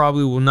 and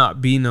probably will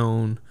not be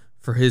known,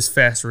 for his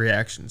fast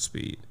reaction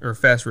speed or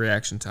fast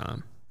reaction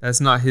time.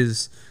 That's not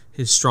his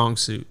strong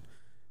suit.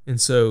 And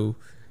so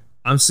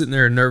I'm sitting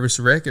there a nervous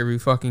wreck every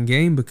fucking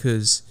game,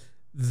 because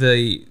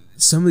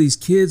some of these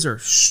kids are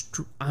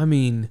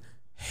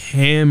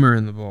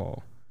hammering the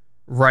ball,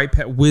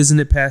 whizzing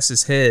it past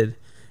his head,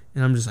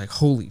 and I'm just like,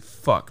 holy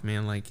fuck,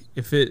 man! Like,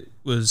 if it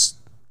was,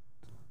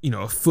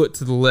 a foot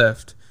to the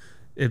left,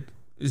 it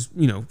is,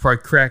 probably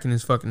cracking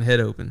his fucking head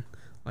open.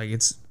 Like,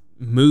 it's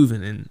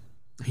moving, and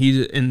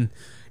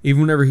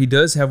even whenever he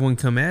does have one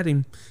come at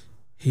him,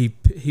 he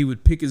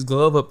would pick his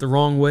glove up the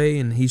wrong way,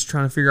 and he's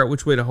trying to figure out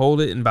which way to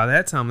hold it, and by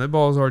that time that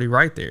ball is already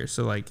right there.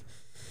 So like,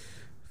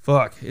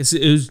 fuck,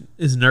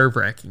 it's nerve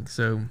wracking.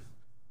 So,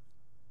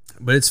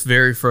 but it's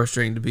very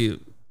frustrating to be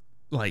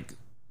like,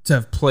 to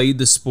have played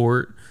the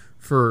sport,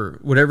 for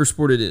whatever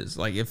sport it is.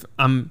 Like, if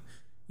I'm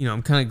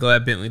kind of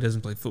glad Bentley doesn't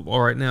play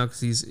football right now,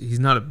 because he's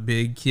not a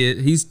big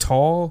kid. He's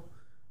tall,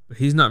 but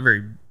he's not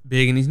very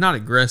big, and he's not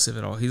aggressive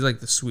at all. He's like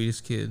the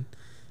sweetest kid.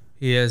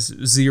 He has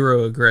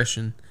zero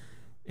aggression,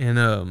 and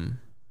that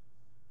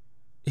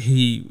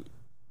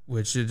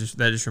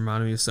just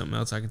reminded me of something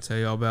else I can tell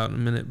you all about in a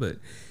minute. But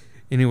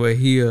anyway,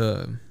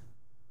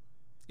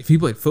 if he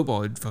played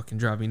football, it'd fucking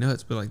drive me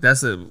nuts. But like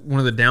that's one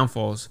of the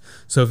downfalls.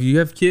 So if you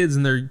have kids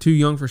and they're too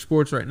young for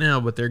sports right now,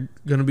 but they're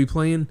gonna be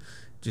playing,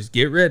 just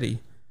get ready,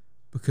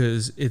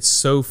 because it's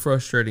so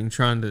frustrating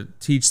trying to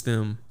teach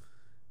them,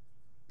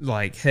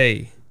 like,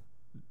 hey,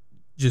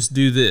 just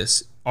do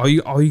this. All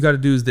you got to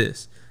do is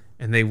this,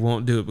 and they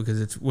won't do it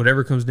because it's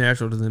whatever comes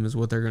natural to them is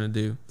what they're gonna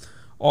do.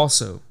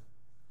 Also,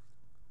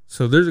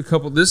 so there's a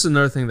couple. This is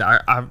another thing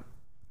that I'm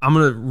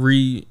gonna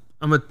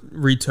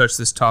retouch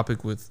this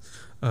topic with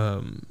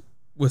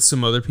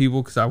some other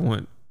people, because I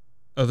want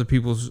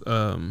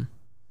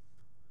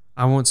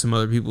some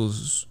other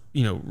people's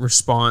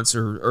response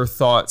or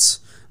thoughts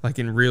like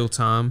in real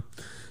time.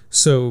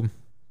 So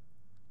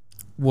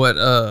what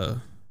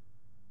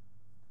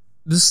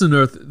this is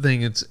another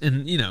thing. It's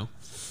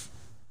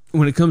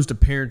when it comes to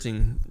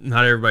parenting,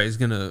 not everybody's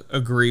gonna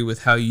agree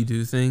with how you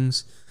do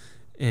things,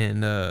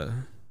 and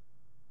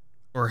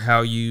or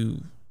how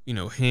you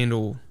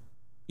handle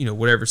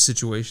whatever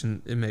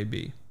situation it may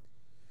be.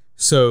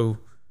 So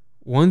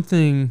one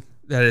thing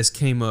that's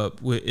came up,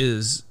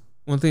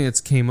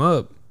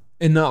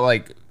 and not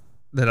like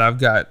that I've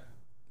got,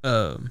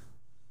 I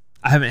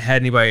haven't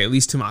had anybody, at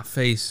least to my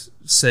face,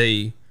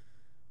 say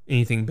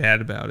anything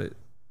bad about it,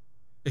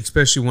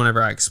 especially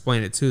whenever I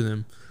explain it to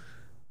them.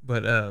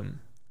 But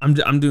I'm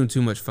doing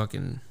too much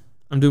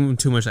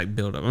like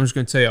build up. I'm just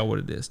gonna tell y'all what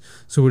it is.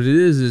 So what it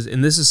is,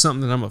 and this is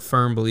something that I'm a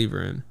firm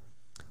believer in,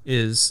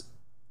 is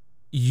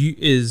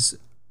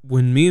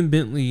when me and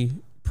Bentley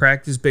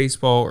practice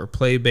baseball or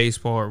play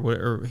baseball,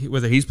 or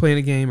whether he's playing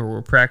a game or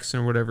we're practicing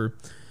or whatever,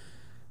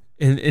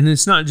 and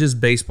it's not just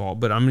baseball,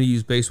 but I'm going to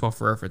use baseball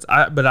for reference.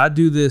 I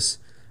do this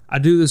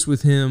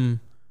with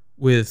him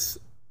with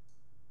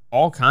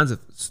all kinds of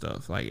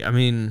stuff. Like, I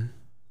mean,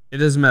 it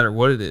doesn't matter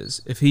what it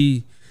is. If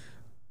he,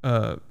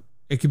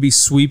 it could be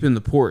sweeping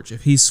the porch.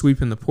 If he's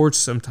sweeping the porch,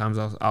 sometimes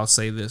I'll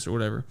say this or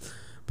whatever.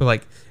 But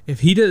like,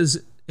 if he does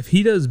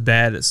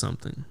bad at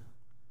something,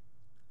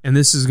 and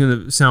this is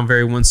going to sound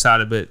very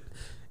one-sided, but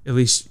at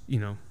least,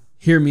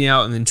 hear me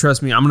out, and then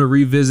trust me, I'm going to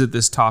revisit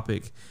this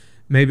topic.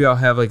 Maybe I'll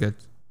have like a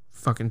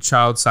fucking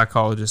child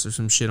psychologist or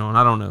some shit on.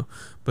 I don't know.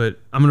 But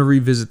I'm going to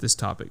revisit this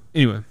topic.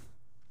 Anyway,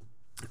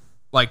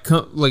 like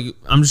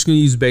I'm just going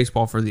to use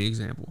baseball for the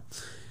example.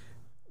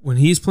 When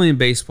he's playing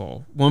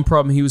baseball, one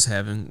problem he was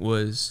having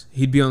was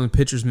he'd be on the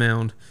pitcher's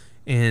mound,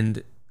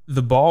 and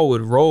the ball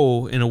would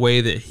roll in a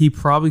way that he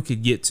probably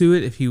could get to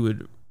it if he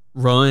would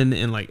run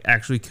and like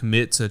actually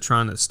commit to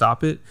trying to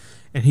stop it.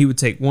 And he would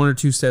take one or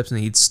two steps and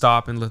he'd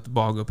stop and let the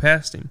ball go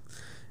past him.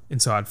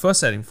 And so I'd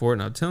fuss at him for it,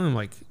 and I'd tell him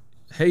like,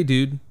 hey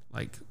dude,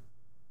 like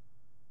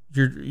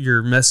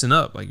you're messing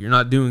up. Like, you're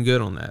not doing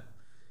good on that.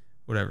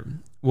 Whatever.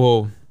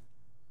 Well,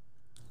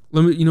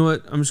 you know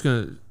what? I'm just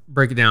gonna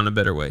break it down in a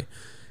better way.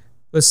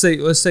 Let's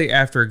say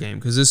after a game,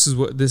 because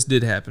this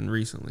did happen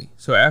recently.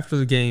 So after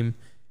the game,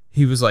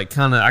 he was like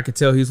I could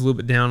tell he was a little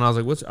bit down. I was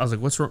like,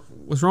 what's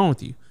wrong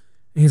with you?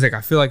 And he's like,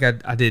 I feel like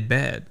I did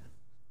bad.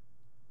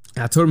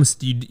 And I told him,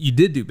 you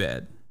did do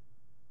bad.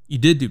 You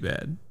did do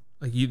bad.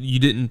 Like, you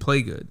didn't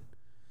play good.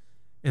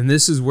 And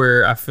this is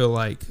where I feel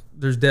like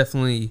there's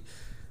definitely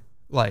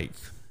going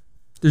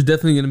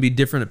to be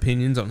different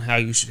opinions on how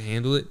you should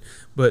handle it.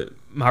 But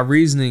my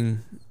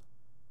reason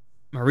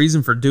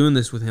for doing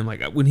this with him,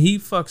 like when he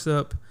fucks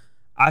up,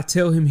 I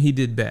tell him he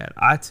did bad.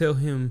 I tell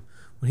him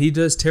when he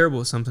does terrible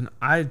at something,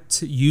 I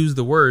use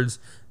the words,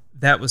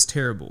 that was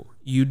terrible.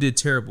 You did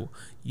terrible.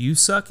 You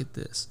suck at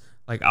this.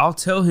 Like, I'll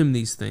tell him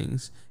these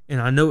things,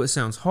 and I know it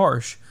sounds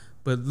harsh,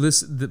 but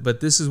this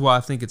is why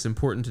I think it's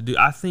important to do.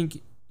 I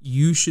think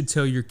you should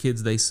tell your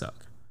kids they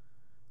suck.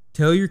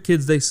 Tell your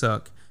kids they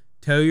suck.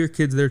 Tell your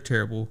kids they're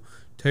terrible.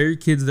 Tell your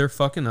kids they're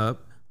fucking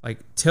up. Like,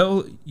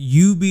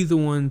 you be the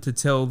one to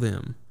tell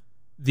them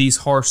these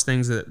harsh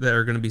things that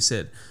are going to be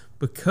said.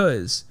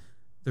 Because,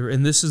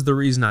 and this is the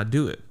reason I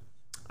do it,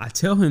 I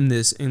tell him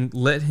this and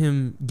let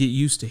him get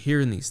used to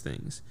hearing these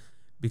things.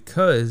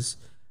 Because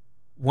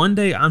one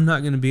day I'm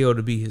not going to be able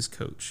to be his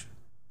coach.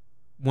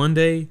 One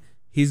day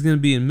he's going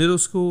to be in middle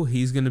school.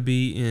 He's going to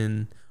be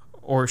in,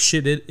 or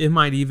shit, it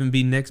might even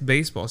be next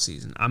baseball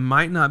season. I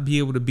might not be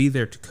able to be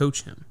there to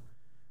coach him.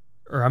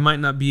 Or I might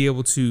not be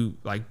able to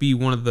like be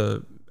one of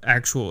the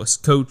actual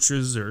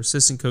coaches or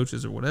assistant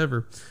coaches or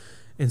whatever.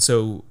 And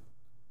so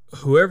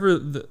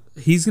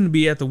he's going to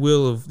be at the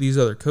will of these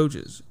other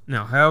coaches.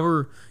 Now,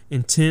 however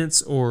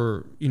intense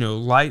or,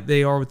 light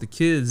they are with the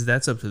kids,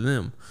 that's up to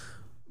them.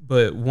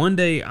 But one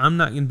day I'm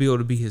not going to be able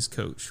to be his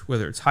coach,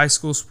 whether it's high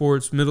school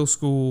sports, middle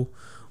school,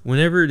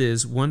 whenever it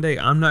is. One day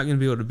I'm not going to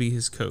be able to be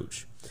his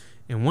coach.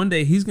 And one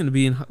day he's going to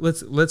be in,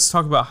 let's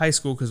talk about high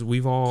school, because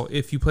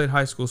if you played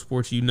high school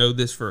sports, you know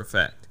this for a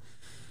fact.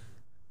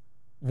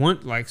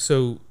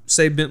 So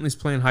say Bentley's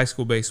playing high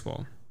school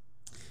baseball.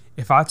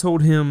 If I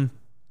told him,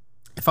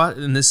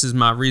 and this is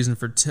my reason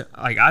for,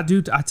 I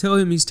tell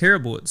him he's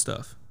terrible at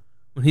stuff.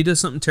 When he does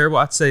something terrible,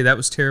 I'd say that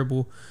was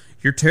terrible.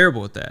 You're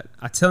terrible at that.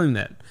 I tell him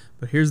that.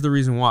 But here's the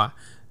reason why.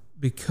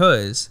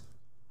 Because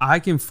I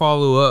can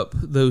follow up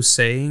those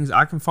sayings.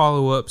 I can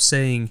follow up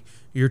saying,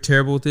 you're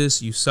terrible at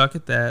this. You suck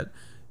at that.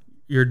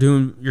 you're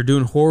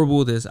doing horrible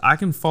with this. I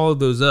can follow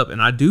those up,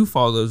 and I do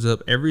follow those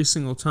up every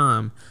single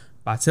time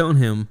by telling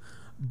him,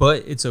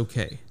 but it's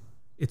okay.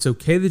 It's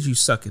okay that you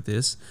suck at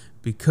this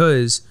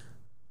because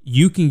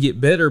you can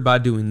get better by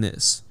doing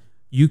this.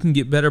 You can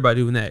get better by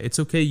doing that. It's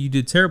okay you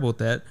did terrible at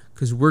that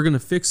because we're going to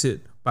fix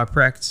it by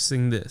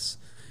practicing this.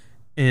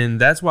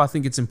 And that's why I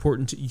think it's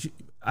important to,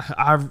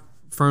 I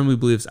firmly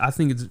believe, I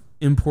think it's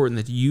important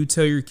that you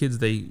tell your kids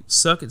they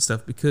suck at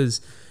stuff because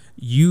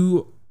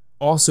you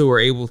also are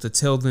able to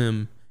tell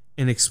them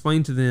and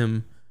explain to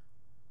them,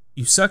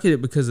 you suck at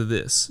it because of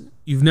this.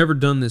 You've never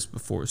done this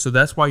before, so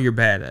that's why you're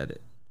bad at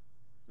it.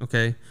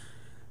 Okay?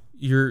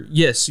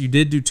 Yes, you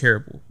did do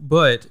terrible,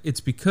 but it's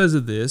because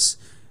of this.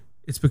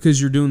 It's because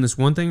you're doing this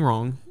one thing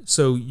wrong,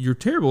 so you're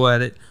terrible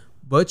at it,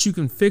 but you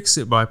can fix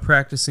it by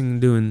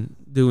practicing doing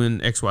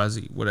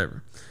XYZ,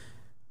 whatever.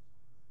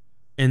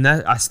 And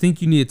that, I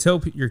think you need to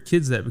tell your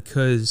kids that,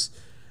 because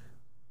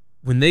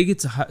when they get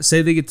to,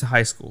 say they get to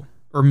high school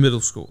or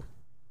middle school,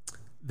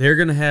 they're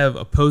going to have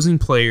opposing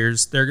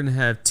players, they're going to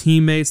have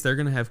teammates, they're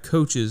going to have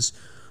coaches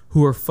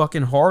who are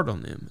fucking hard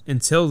on them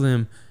and tell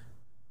them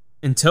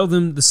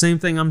the same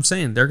thing I'm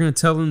saying. They're going to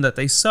tell them that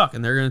they suck,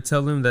 and they're going to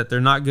tell them that they're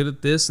not good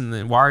at this, and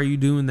then why are you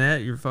doing that?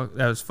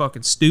 That was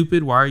fucking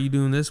stupid. Why are you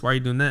doing this? Why are you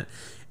doing that?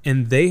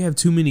 And they have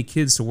too many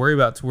kids to worry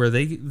about to where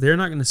they're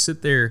not going to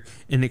sit there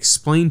and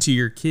explain to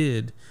your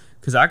kid,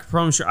 because I can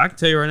promise you, I can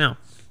tell you right now,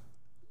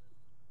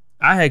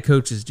 I had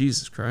coaches,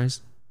 Jesus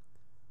Christ.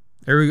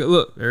 There we go.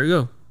 Look, there we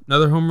go.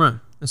 Another home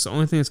run. That's the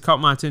only thing that's caught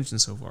my attention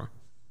so far.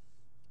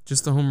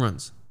 Just the home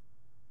runs.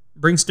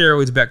 Bring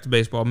steroids back to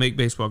baseball. Make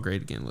baseball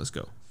great again. Let's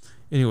go.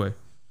 Anyway.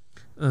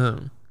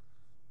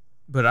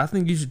 But I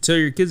think you should tell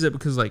your kids that,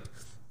 because, like,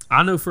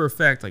 I know for a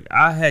fact, like,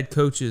 I had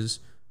coaches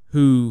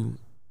who,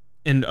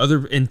 and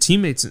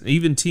teammates, and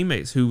even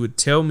teammates who would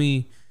tell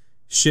me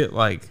shit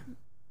like,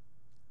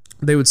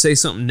 they would say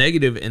something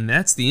negative, and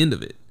that's the end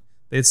of it.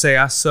 They'd say,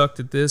 I sucked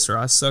at this, or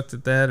I sucked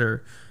at that,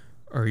 or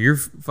you're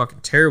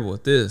fucking terrible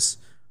at this,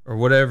 or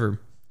whatever.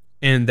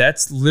 And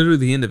that's literally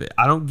the end of it.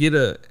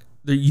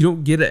 You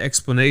don't get an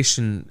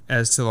explanation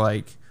as to,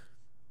 like,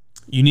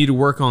 you need to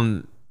work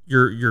on,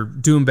 you're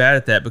doing bad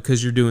at that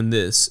because you're doing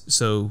this.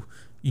 So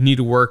you need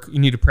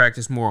to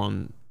practice more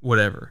on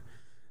whatever.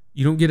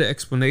 You don't get an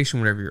explanation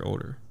whenever you're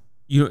older.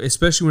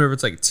 Especially whenever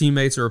it's like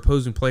teammates or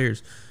opposing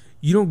players.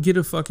 You don't get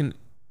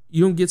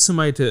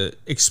somebody to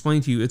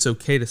explain to you it's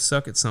okay to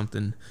suck at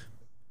something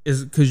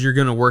is because you're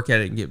going to work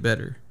at it and get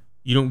better.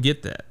 You don't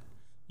get that.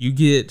 You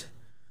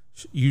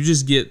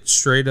just get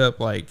straight up,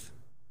 like,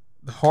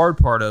 the hard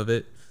part of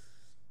it,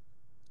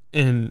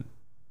 and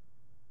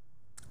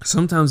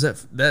sometimes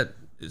that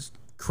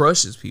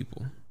crushes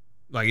people.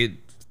 Like, it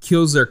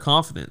kills their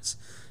confidence.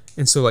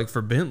 And so, like,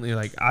 for Bentley,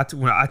 like,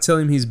 when I tell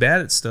him he's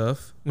bad at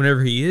stuff,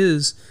 whenever he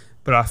is,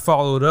 but I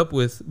follow it up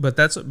with, but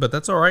that's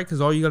all right,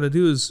 because all you got to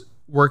do is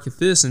work at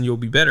this and you'll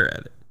be better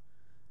at it.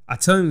 I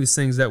tell him these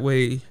things that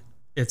way.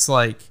 It's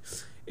like,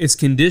 it's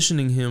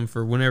conditioning him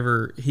for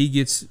whenever he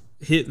gets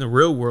hit in the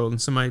real world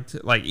and somebody,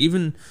 like,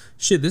 even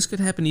shit, this could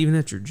happen even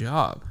at your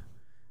job.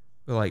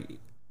 But, like,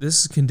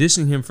 this is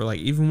conditioning him for, like,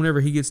 even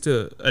whenever he gets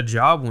to a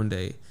job one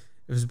day,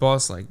 if his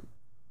boss, like,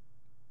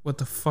 what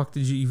the fuck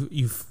did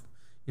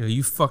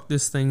you fucked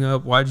this thing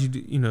up, why'd you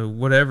do,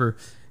 whatever,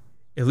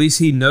 at least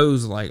he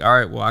knows, like, all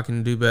right, well, I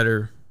can do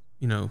better,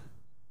 at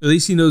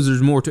least he knows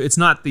there's more to it. It's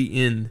not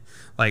the end.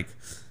 Like,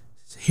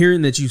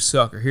 hearing that you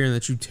suck or hearing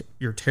that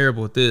you're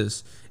terrible at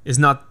this is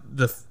not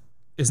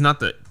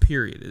the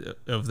period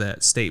of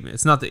that statement.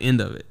 It's not the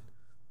end of it.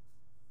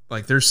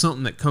 Like, there's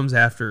something that comes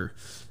after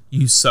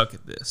you suck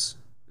at this.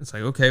 It's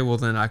like, okay, well,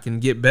 then I can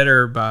get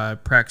better by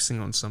practicing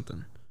on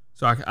something.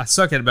 So I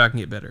suck at it, but I can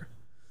get better.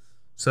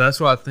 So that's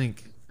what I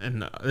think.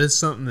 And it's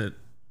something that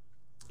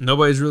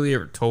nobody's really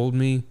ever told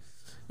me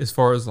as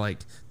far as, like,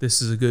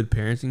 this is a good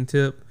parenting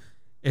tip.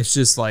 It's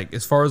just, like,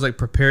 as far as, like,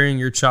 preparing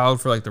your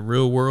child for, like, the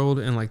real world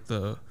and, like,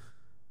 the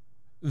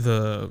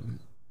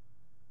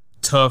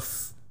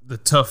tough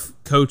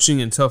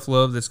coaching and tough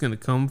love that's going to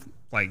come,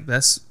 like,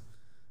 that's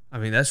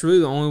really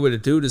the only way to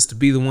do it, is to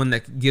be the one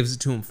that gives it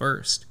to them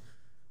first.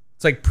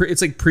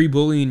 It's like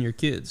pre-bullying your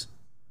kids.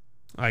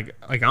 Like,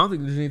 I don't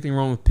think there's anything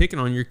wrong with picking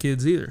on your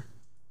kids either.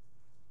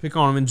 Pick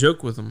on them and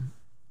joke with them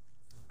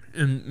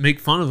and make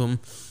fun of them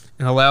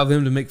and allow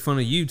them to make fun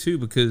of you too,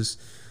 because,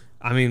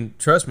 I mean,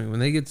 trust me,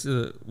 when they get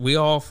to, we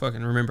all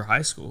fucking remember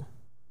high school.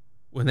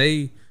 When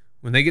they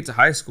get to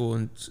high school,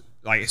 and,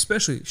 like,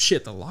 especially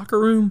shit, the locker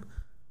room.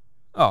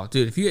 Oh,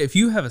 dude, if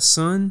you have a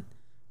son,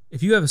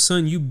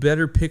 you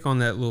better pick on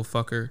that little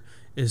fucker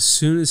as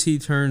soon as he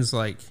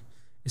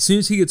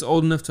gets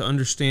old enough to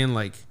understand,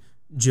 like,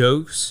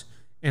 jokes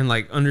and,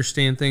 like,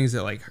 understand things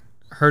that, like,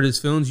 hurt his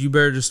feelings. You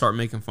better just start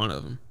making fun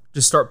of him.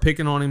 Just start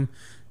picking on him.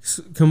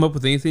 Come up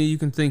with anything you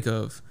can think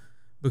of,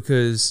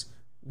 because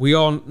we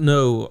all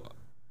know,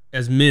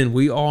 as men,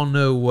 we all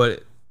know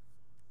what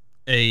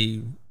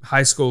a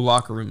high school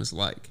locker room is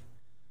like,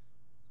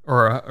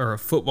 or a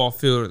football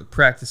field, or the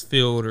practice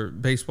field, or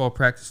baseball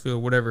practice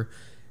field, whatever.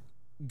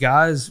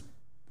 Guys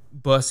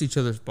bust each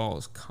other's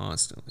balls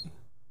constantly.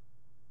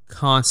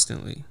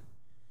 constantly.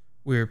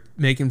 We're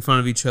making fun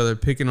of each other,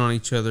 picking on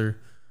each other,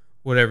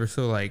 whatever.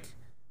 So like,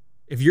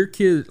 if your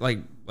kid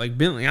like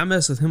Bentley, I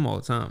mess with him all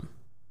the time.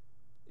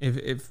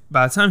 If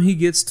by the time he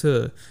gets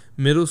to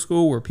middle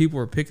school where people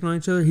are picking on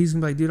each other, he's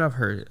gonna be like, dude, I've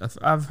heard it.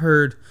 I've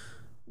heard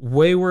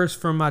way worse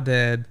from my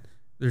dad.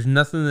 There's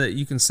nothing that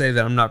you can say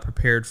that I'm not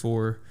prepared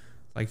for.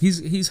 Like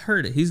he's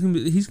heard it. He's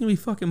gonna be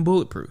fucking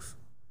bulletproof.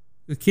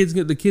 The kid's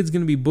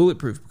gonna be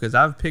bulletproof because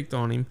I've picked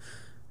on him,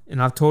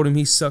 and I've told him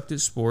he sucked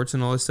at sports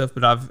and all this stuff.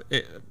 But I've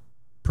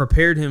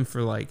prepared him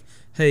for like,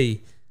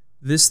 hey,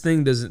 this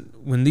thing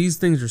doesn't. When these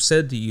things are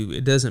said to you,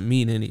 it doesn't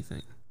mean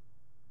anything.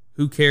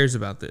 Who cares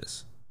about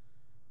this?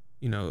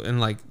 You know, and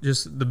like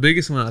just the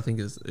biggest one I think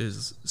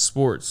is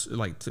sports.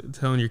 Like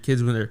telling your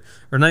kids when they're,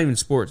 or not even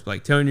sports, but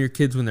like telling your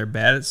kids when they're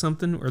bad at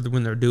something or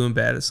when they're doing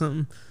bad at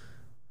something.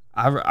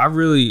 I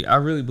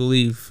really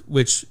believe,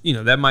 which, you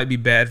know, that might be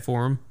bad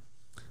for them,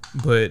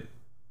 but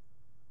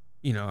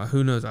you know,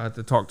 who knows? I have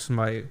to talk to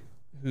somebody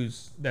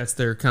that's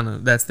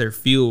their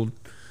field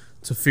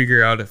to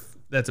figure out if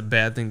that's a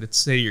bad thing to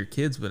say to your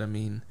kids. But I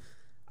mean,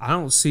 I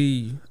don't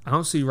see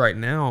right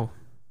now,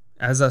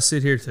 as I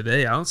sit here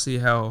today, I don't see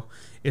how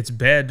it's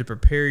bad to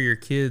prepare your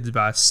kids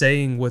by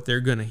saying what they're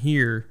going to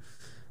hear,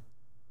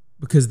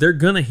 because they're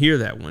going to hear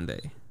that one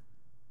day.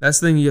 That's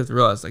the thing you have to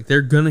realize. Like,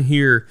 they're going to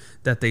hear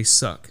that they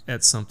suck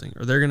at something,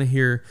 or they're going to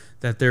hear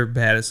that they're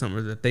bad at something,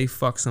 or that they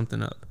fuck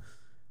something up.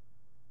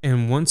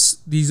 And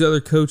once these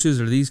other coaches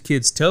or these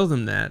kids tell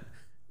them that,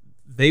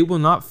 they will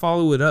not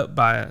follow it up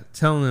by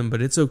telling them,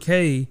 but it's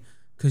okay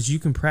because you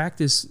can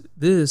practice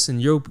this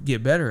and you'll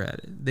get better at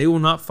it. They will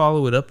not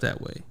follow it up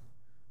that way.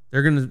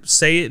 They're going to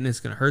say it and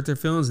it's going to hurt their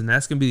feelings, and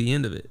that's going to be the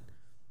end of it.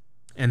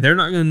 And they're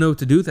not going to know what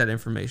to do with that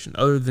information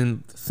other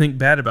than think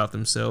bad about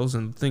themselves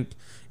and think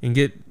and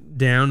get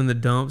down in the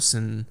dumps,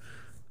 and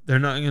they're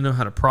not going to know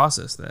how to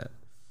process that.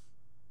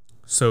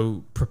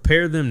 So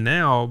prepare them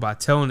now by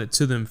telling it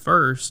to them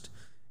first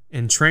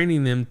and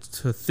training them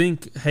to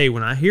think, hey,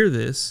 when I hear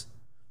this,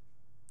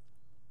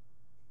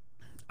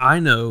 I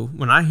know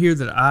when I hear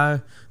that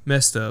I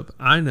messed up,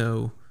 I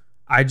know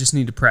I just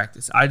need to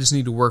practice. I just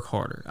need to work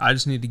harder. I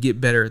just need to get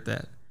better at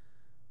that.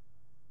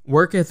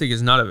 Work ethic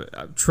is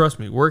trust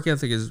me, work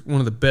ethic is one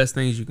of the best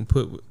things you can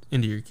put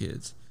into your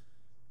kids.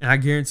 And I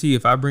guarantee you,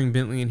 if I bring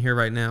Bentley in here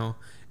right now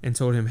and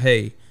told him,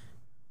 hey,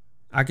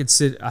 I could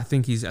sit, I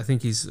think he's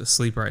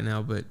asleep right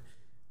now, but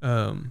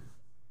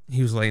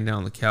he was laying down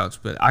on the couch.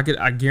 But I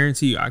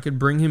guarantee you, I could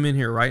bring him in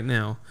here right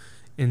now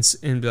and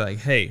be like,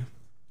 hey,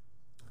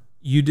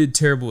 you did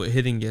terrible at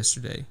hitting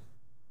yesterday.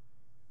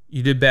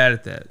 You did bad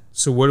at that.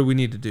 So what do we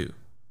need to do?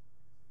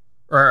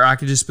 Or I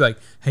could just be like,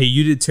 hey,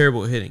 you did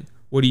terrible at hitting.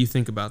 What do you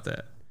think about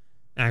that?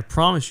 And I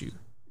promise you,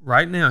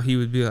 right now, he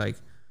would be like,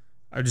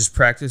 I just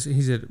practice.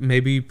 He said,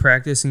 maybe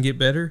practice and get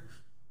better.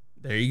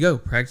 There you go.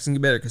 Practice and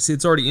get better. Because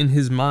it's already in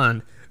his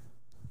mind.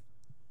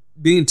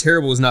 Being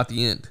terrible is not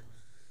the end.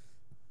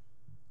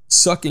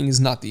 Sucking is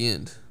not the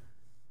end.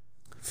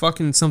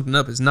 Fucking something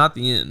up is not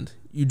the end.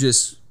 You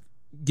just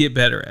get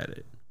better at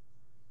it.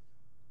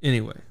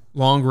 Anyway,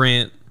 long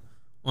rant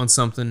on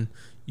something.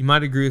 You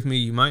might agree with me,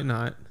 you might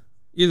not.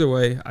 Either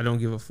way, I don't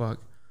give a fuck.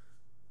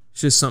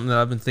 It's just something that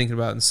I've been thinking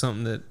about, and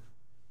something that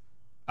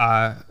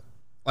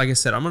like I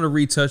said, I'm going to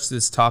retouch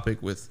this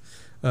topic with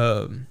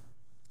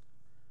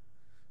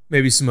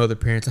maybe some other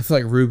parents. I feel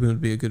like Ruben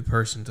would be a good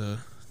person to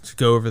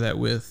go over that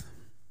with.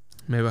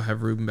 Maybe I'll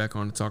have Ruben back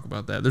on to talk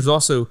about that. There's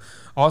also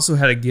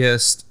had a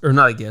guest, or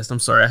not a guest, I'm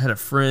sorry. I had a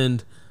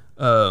friend,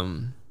 a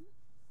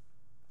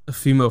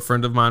female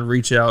friend of mine,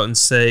 reach out and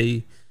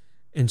say,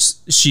 and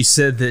she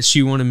said that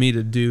she wanted me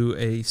to do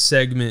a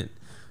segment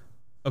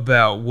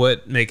about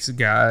what makes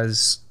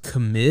guys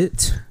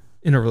commit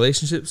in a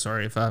relationship.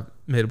 Sorry if I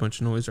made a bunch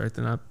of noise right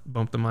then. I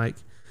bumped the mic.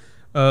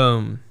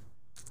 Let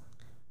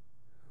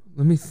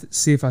me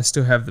see if I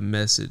still have the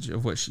message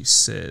of what she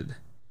said.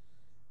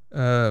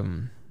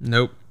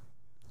 Nope.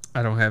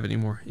 I don't have it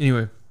anymore.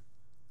 Anyway,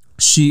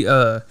 she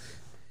wanted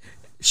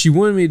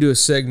me to do a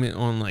segment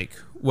on like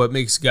what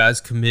makes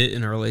guys commit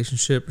in a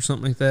relationship or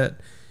something like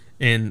that.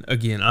 And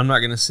again, I'm not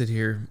going to sit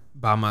here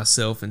by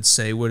myself and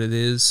say what it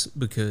is,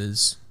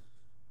 because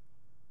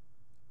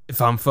if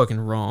I'm fucking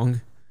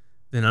wrong,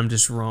 then I'm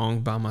just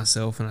wrong by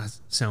myself and I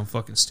sound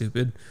fucking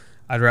stupid.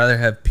 I'd rather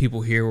have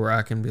people here where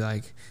I can be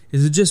like,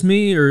 is it just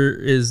me, or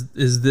is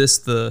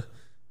this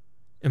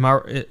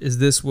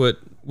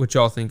what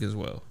y'all think as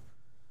well?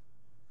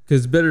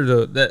 Because it's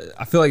better that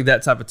I feel like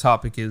that type of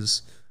topic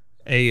is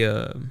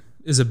a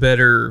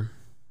better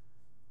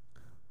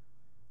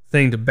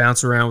thing to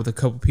bounce around with a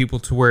couple people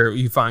to where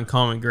you find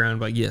common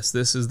ground. Like, yes,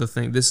 this is the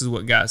thing. This is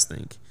what guys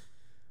think.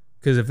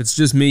 Because if it's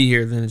just me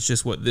here, then it's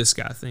just what this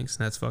guy thinks,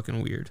 and that's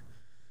fucking weird.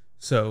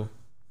 So,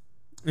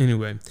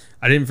 anyway,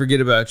 I didn't forget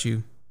about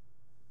you.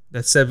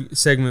 That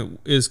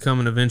segment is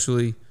coming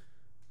eventually.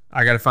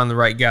 I got to find the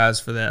right guys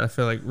for that. I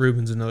feel like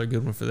Ruben's another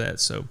good one for that.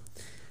 So,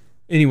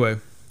 anyway,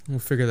 we'll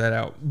figure that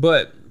out.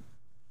 But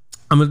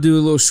I'm going to do a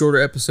little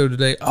shorter episode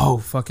today. Oh,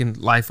 fucking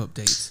life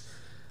updates.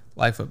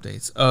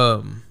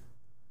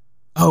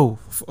 Oh,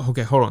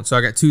 okay, hold on. So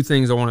I got two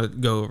things I want to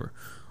go over.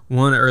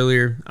 One,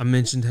 earlier I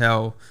mentioned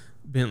how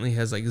Bentley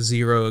has like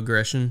zero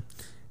aggression,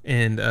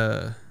 and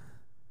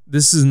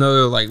this is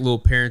another like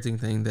little parenting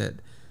thing that,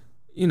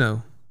 you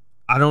know,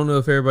 I don't know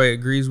if everybody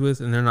agrees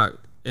with, and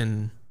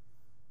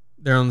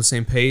they're on the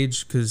same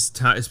page, because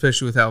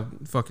especially with how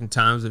fucking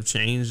times have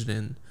changed,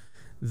 and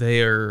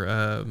they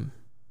are,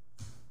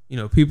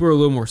 people are a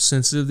little more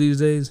sensitive these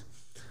days.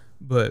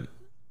 But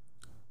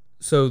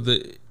so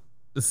the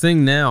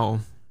thing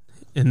now,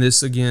 and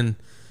this again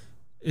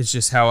is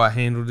just how I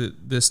handled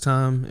it this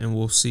time, and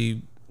we'll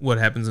see what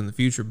happens in the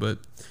future. But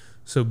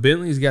so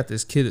Bentley's got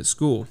this kid at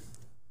school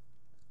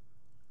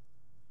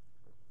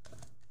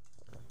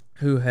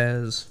who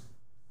has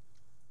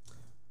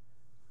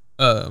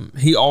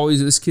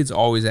this kid's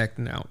always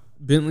acting out.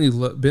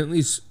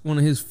 Bentley's one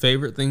of his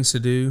favorite things to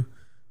do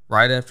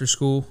right after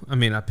school. I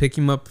mean, I pick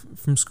him up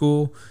from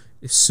school.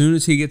 As soon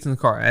as he gets in the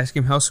car, I ask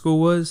him how school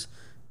was.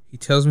 He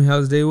tells me how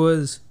his day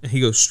was, and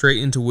he goes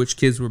straight into which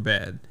kids were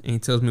bad, and he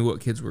tells me what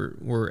kids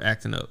were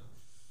acting up.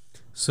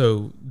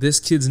 So this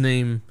kid's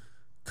name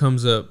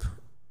comes up,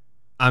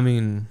 I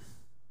mean,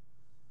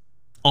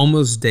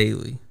 almost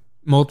daily.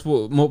 Put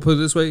it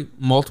this way,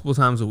 multiple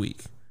times a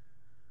week.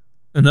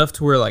 Enough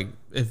to where, like,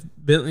 if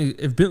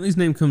Bentley's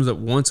name comes up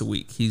once a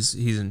week, he's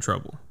in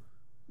trouble.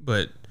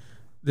 But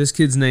this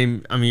kid's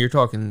name, I mean, you're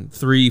talking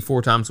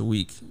 3-4 times a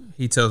week.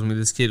 He tells me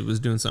this kid was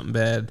doing something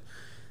bad.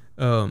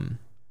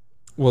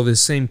 Well,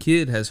 this same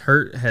kid has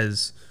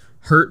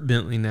hurt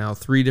Bentley now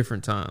 3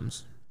 different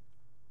times.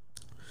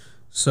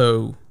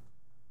 So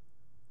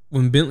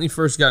when Bentley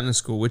first got into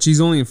school, which he's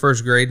only in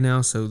first grade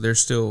now, so there's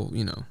still,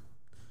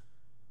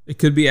 it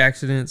could be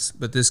accidents,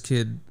 but this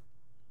kid,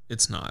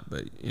 it's not.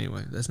 But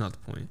anyway, that's not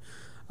the point.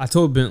 I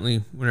told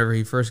Bentley whenever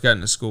he first got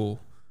into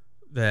school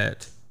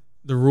that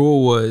the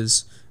rule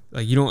was,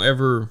 like, you don't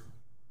ever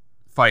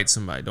fight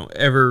somebody. Don't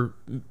ever,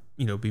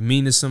 be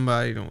mean to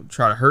somebody. Don't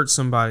try to hurt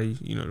somebody.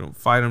 Don't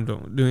fight them.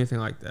 Don't do anything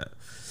like that.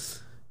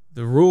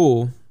 The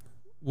rule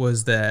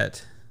was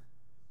that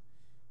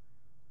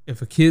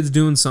if a kid's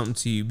doing something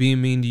to you,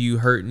 being mean to you,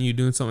 hurting you,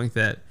 doing something like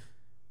that,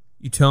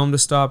 you tell him to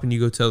stop and you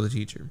go tell the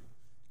teacher.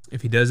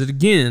 If he does it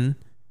again,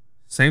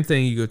 same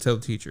thing, you go tell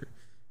the teacher.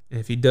 And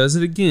if he does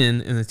it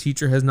again and the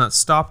teacher has not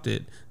stopped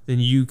it, then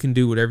you can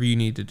do whatever you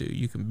need to do.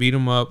 You can beat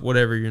him up,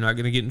 whatever. You're not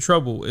going to get in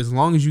trouble as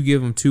long as you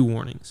give him 2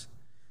 warnings.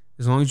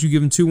 As long as you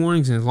give him 2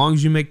 warnings, and as long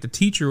as you make the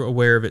teacher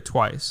aware of it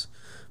twice.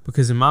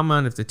 Because in my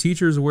mind, if the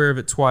teacher is aware of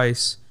it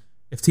twice,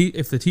 if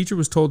the teacher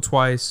was told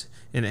twice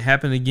and it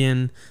happened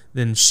again,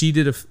 then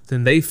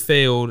then they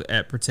failed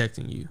at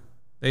protecting you.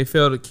 They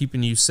failed at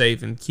keeping you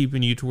safe and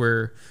keeping you to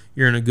where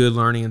you're in a good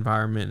learning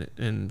environment,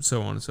 and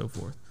so on and so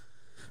forth.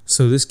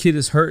 So this kid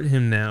has hurt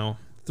him now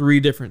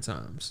 3 different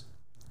times.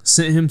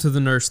 Sent him to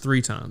the nurse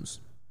 3 times.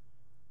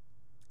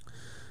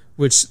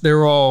 Which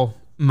they're all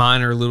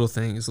minor little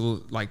things.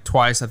 Like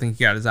twice, I think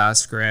he got his eye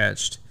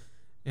scratched.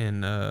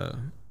 And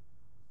the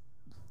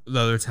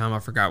other time, I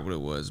forgot what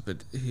it was.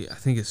 But I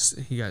think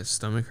he got his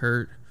stomach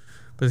hurt.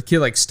 But the kid,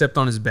 like, stepped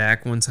on his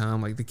back one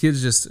time. Like, the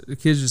kid's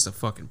just a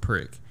fucking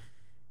prick.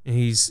 And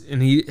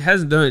he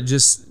hasn't done it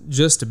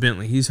just to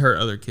Bentley. He's hurt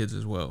other kids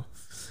as well.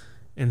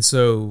 And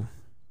so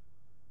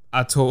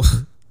I told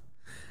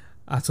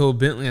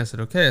Bentley, I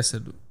said, okay,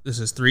 this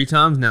is 3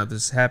 times now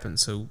this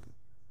happened. So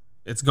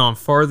it's gone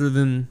farther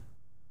than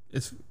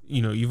it's,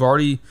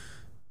 the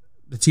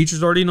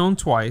teacher's already known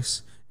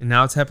twice, and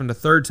now it's happened a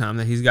 3rd time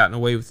that he's gotten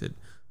away with it.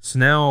 So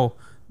now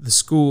the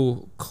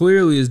school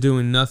clearly is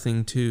doing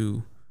nothing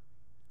to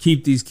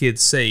keep these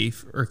kids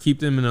safe or keep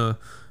them in a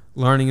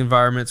learning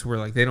environments where,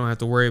 like, they don't have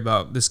to worry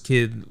about this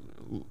kid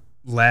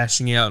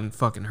lashing out and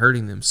fucking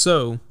hurting them.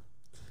 So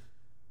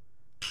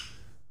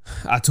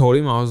I told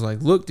him, I was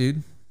like, look,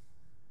 dude,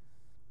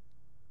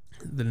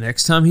 the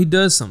next time he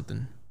does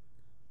something,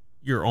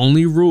 your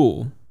only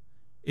rule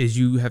is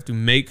you have to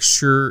make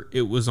sure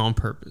it was on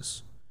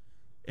purpose.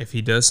 If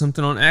he does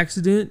something on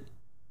accident,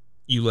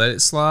 you let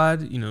it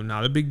slide.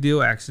 Not a big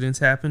deal. Accidents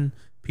happen.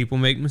 People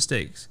make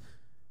mistakes.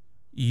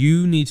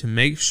 You need to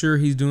make sure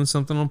he's doing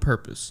something on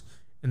purpose.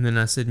 And then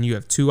I said, and you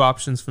have 2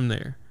 options from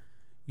there.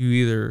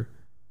 You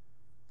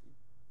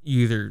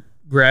either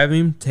grab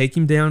him, take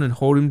him down, and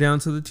hold him down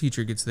till the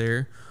teacher gets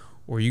there,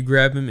 or you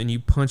grab him and you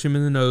punch him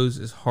in the nose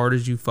as hard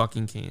as you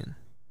fucking can.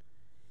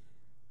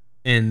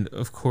 And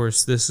of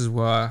course, this is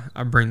why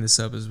I bring this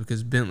up, is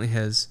because Bentley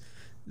has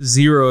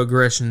 0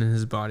 aggression in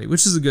his body,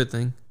 which is a good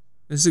thing.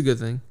 It's a good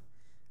thing.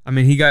 I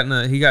mean, he got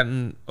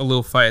in a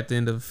little fight at the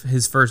end of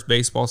his first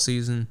baseball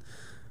season.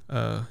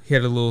 He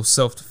had a little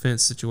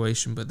self-defense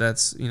situation, but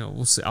that's,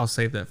 we'll see. I'll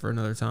save that for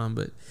another time.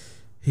 But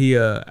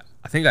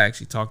I think I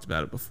actually talked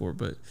about it before.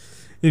 But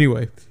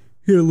anyway,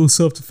 he had a little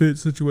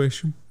self-defense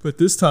situation. But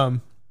this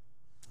time,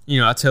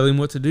 I tell him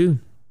what to do.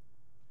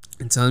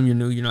 And tell him,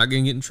 you're not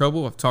going to get in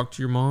trouble. I've talked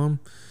to your mom.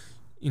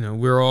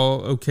 We're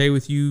all okay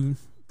with you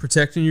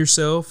protecting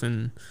yourself,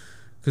 and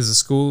because the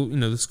school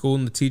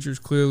and the teacher's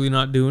clearly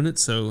not doing it,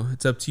 so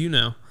it's up to you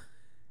now.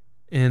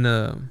 And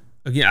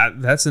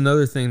again, that's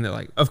another thing that,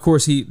 like, of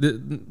course,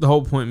 the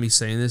whole point of me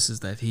saying this is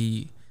that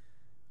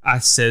I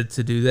said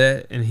to do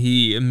that, and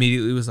he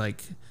immediately was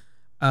like,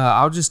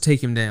 I'll just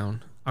take him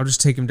down. I'll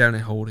just take him down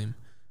and hold him.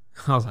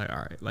 I was like, all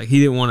right. Like, he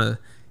didn't want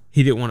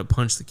to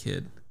punch the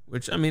kid,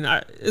 which, I mean,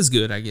 is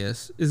good, I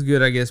guess. It's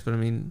good, I guess, but I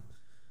mean,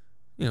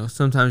 you know,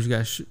 sometimes you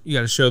got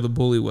to show the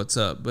bully what's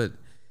up, but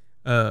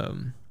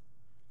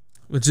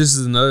which this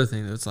is another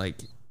thing that's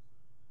like,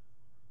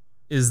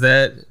 this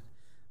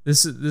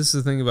is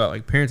the thing about,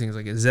 like, parenting. Is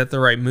like, is that the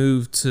right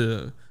move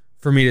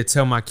for me to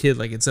tell my kid,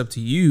 like, it's up to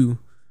you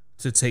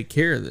to take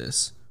care of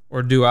this,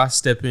 or do I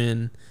step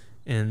in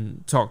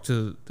and talk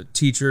to the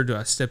teacher? Do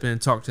I step in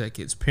and talk to that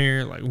kid's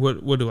parent? Like,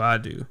 what do I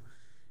do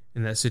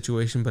in that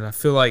situation? But I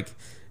feel like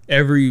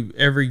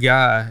every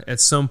guy at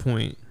some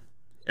point,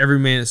 every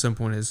man at some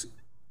point has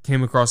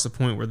came across the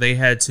point where they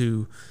had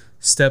to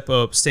step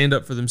up, stand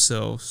up for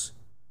themselves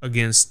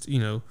against, you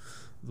know,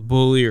 the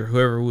bully or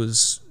whoever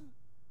was,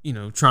 you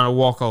know, trying to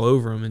walk all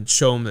over them, and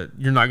show them that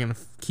you're not going to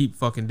keep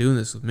fucking doing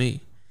this with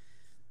me.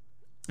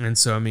 And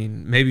so, I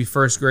mean, maybe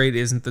first grade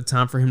isn't the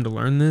time for him to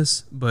learn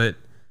this, but,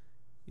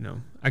 you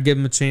know, I give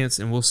him a chance,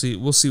 and we'll see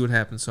what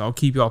happens. So I'll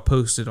keep y'all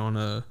posted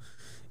on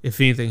if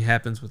anything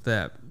happens with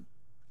that.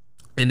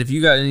 And if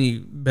you got any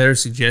better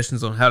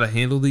suggestions on how to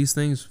handle these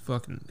things,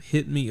 fucking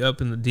hit me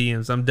up in the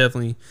DMs. I'm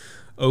definitely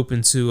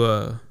open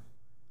to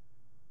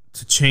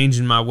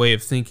changing my way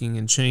of thinking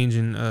and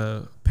changing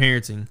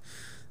parenting.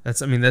 That's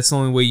the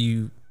only way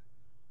you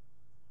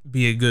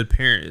be a good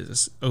parent,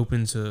 is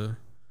open to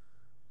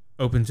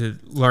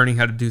learning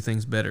how to do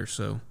things better.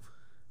 So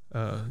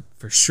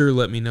for sure,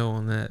 let me know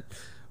on that.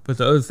 But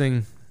the other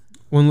thing,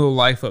 one little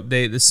life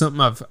update. It's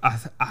something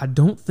I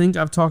don't think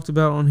I've talked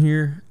about on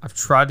here. I've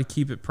tried to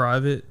keep it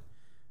private.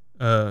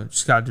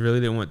 Just really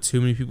didn't want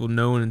too many people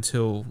knowing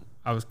until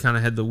I was kind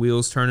of had the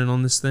wheels turning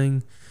on this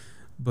thing.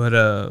 But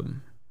another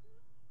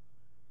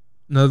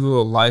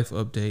little life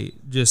update,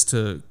 just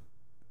to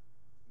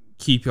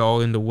keep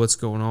y'all into what's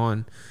going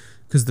on,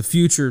 because the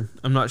future,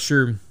 I'm not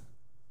sure.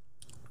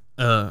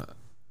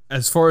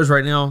 As far as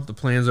right now, the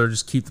plans are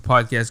just keep the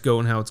podcast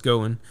going how it's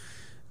going.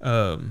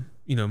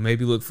 You know,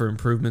 maybe look for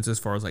improvements as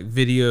far as like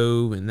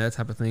video and that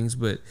type of things.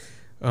 But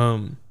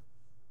I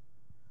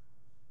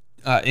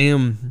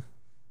am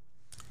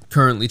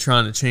currently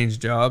trying to change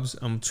jobs.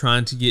 I'm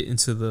trying to get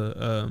into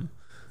the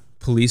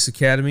police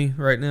academy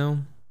right now,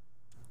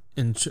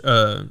 and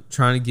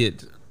trying to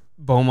get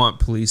Beaumont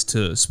Police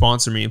to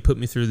sponsor me and put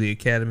me through the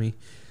academy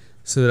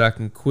so that I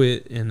can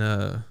quit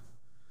and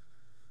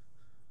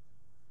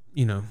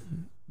you know,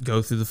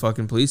 go through the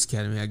fucking police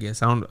academy, I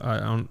guess. I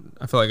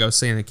feel like I was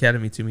saying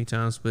academy too many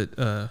times, but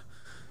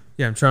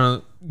yeah, I'm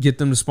trying to get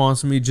them to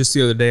sponsor me. Just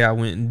the other day I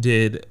went and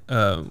did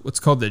what's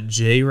called the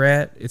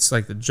JRAT. It's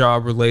like the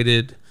job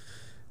related,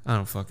 I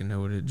don't fucking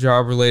know what it is,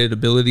 job related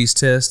abilities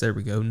test. There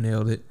we go,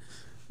 nailed it.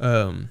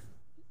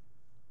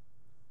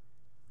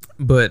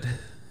 But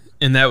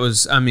and that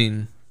was, I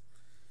mean,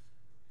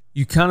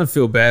 you kind of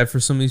feel bad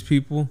for some of these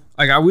people.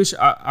 Like, I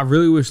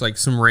really wish like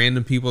some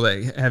random people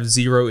that have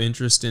zero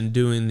interest in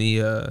doing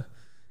the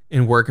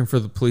in working for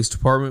the police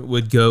department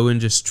would go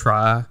and just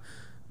try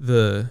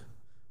the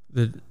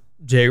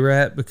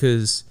JRAT,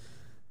 because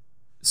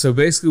so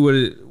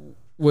basically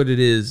what it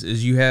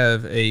is you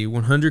have a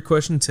 100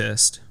 question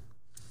test.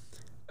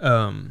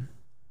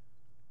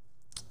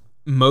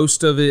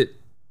 Most of it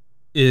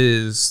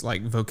is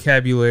like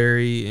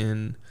vocabulary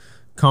and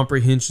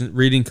comprehension,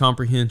 reading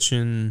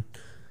comprehension,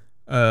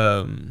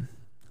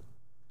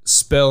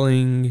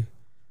 spelling,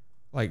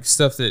 like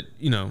stuff that,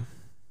 you know,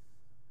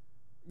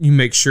 you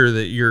make sure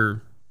that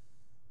you're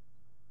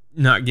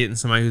not getting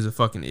somebody who's a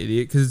fucking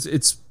idiot. Because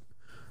it's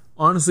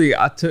honestly,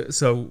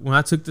 when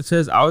I took the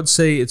test, I would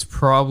say it's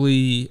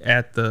probably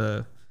at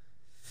the,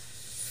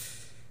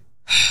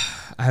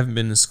 I haven't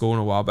been to school in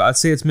a while, but I'd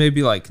say it's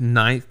maybe like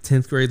 9th,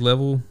 10th grade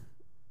level,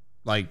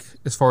 like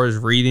as far as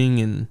reading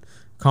and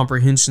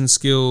comprehension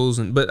skills.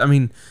 But I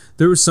mean,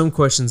 there were some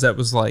questions that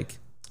was like,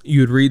 you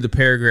would read the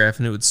paragraph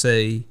and it would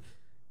say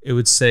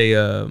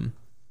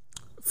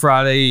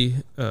Friday,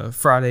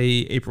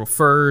 April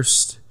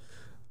 1st,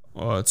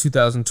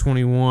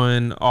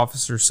 2021,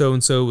 officer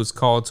so-and-so was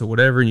called to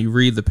whatever, and you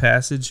read the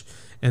passage,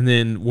 and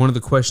then one of the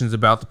questions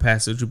about the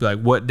passage would be like,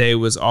 what day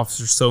was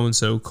officer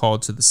so-and-so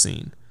called to the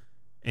scene?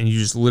 And you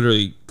just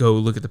literally go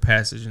look at the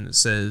passage and it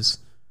says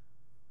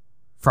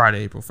Friday,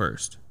 April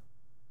 1st,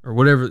 or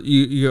whatever.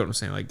 You know what I'm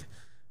saying? Like,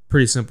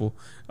 pretty simple.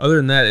 Other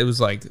than that, it was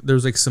like, there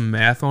was like some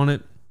math on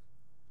it.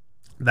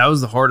 That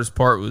was the hardest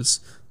part. Was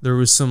there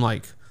was some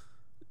like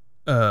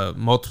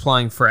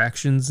multiplying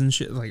fractions and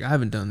shit. Like, I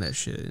haven't done that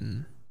shit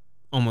in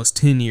almost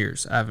 10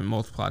 years. I haven't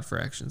multiplied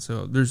fractions.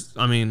 So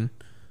I mean,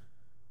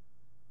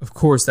 of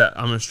course that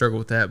I'm going to struggle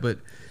with that. But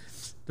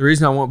the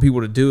reason I want people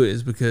to do it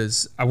is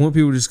because I want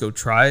people to just go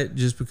try it,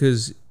 just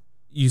because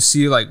you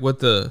see like what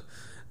the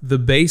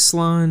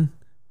baseline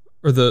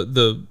or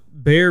the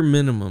bare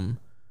minimum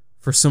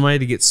for somebody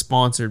to get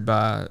sponsored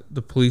by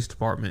the police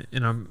department.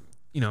 And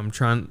I'm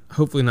trying,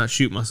 hopefully not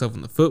shoot myself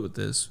in the foot with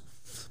this,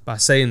 but by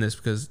saying this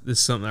because this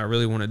is something I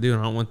really want to do, and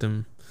I don't want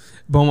them.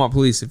 Beaumont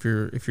Police, if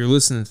you're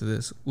listening to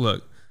this,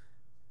 look,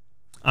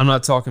 I'm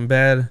not talking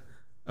bad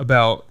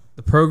about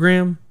the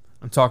program.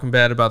 I'm talking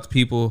bad about the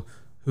people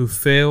who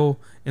fail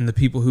and the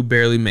people who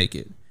barely make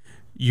it.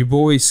 Your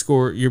boy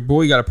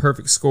got a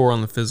perfect score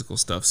on the physical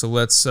stuff. So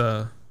let's,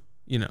 I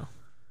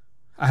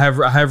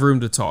have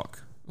room to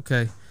talk.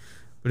 Okay.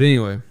 But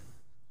anyway,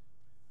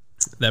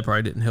 that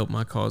probably didn't help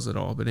my cause at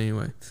all. But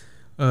anyway,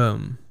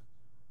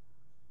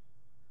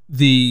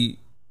 the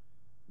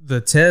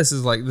test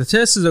is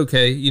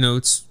okay.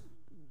 It's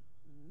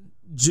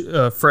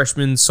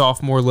freshman,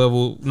 sophomore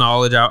level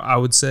knowledge. I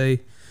would say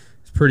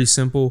it's pretty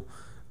simple.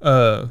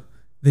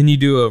 Then you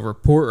do a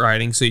report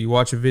writing. So you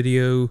watch a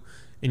video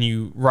and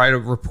you write a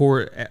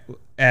report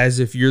as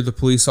if you're the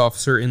police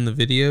officer in the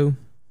video.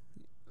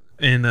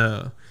 And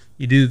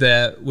you do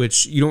that,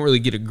 which you don't really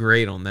get a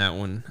grade on that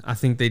one. I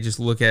think they just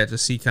look at it to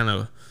see kind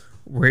of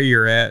where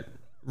you're at,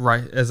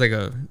 right, as like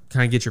a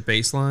kind of get your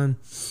baseline.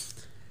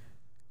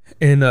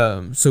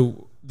 And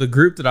so the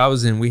group that I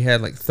was in, we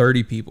had like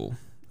 30 people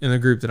in the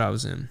group that I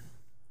was in.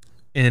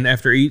 And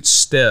after each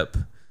step,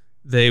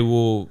 they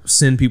will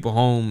send people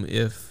home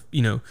if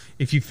you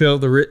fail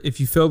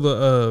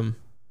the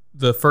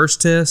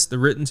first test, the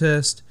written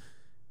test,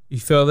 you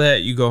fail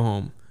that, you go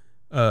home.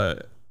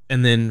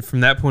 And then from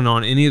that point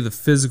on, any of the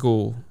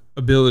physical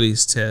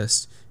abilities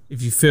tests,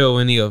 if you fail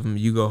any of them,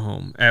 you go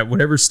home. At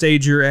whatever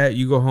stage you're at,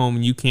 you go home,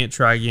 and you can't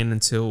try again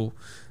until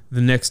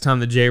the next time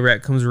the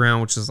JRAT comes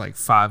around, which is like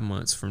 5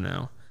 months from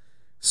now.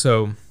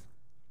 So,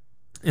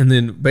 and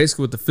then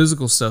basically what the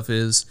physical stuff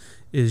is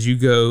you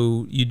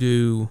do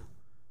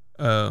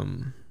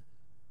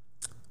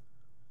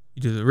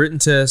the written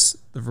test,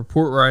 the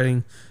report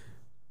writing.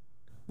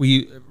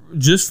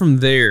 Just from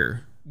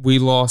there, we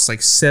lost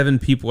like 7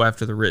 people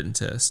after the written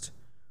test,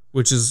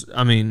 which is,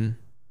 I mean,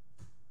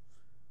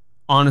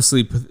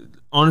 honestly,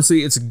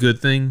 it's a good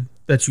thing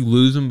that you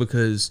lose them,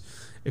 because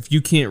if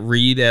you can't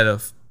read at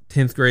a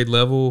 10th grade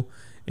level,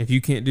 if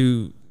you can't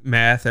do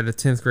math at a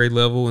 10th grade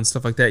level and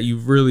stuff like that, you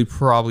really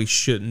probably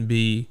shouldn't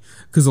be,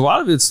 because a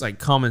lot of it's like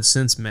common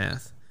sense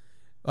math.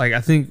 Like,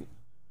 I think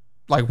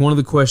like one of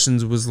the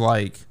questions was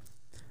like,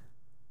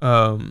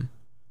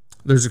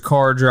 there's a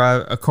car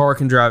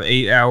can drive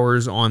 8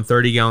 hours on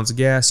 30 gallons of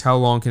gas. How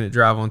long can it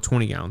drive on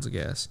 20 gallons of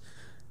gas?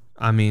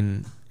 I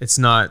mean, it's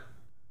not,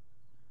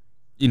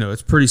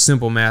 it's pretty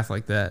simple math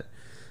like that.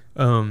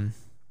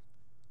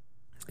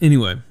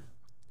 Anyway,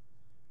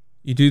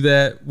 you do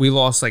that. We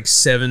lost like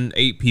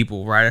 7-8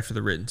 people right after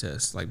the written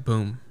test. Like,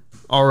 boom,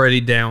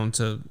 already down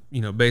to,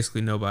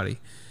 basically nobody.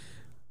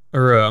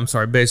 Or,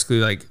 basically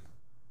like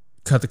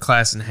cut the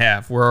class in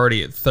half. We're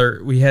already at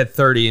 30. We had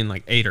 30 and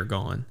like 8 are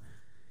gone.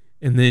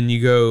 And then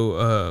you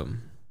go,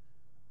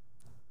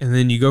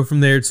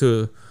 from there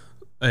to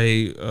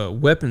a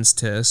weapons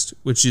test,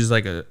 which is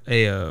like a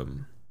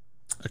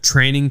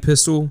training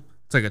pistol.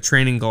 It's like a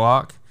training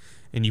Glock,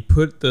 and you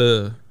put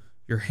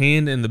your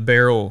hand in the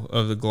barrel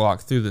of the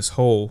Glock through this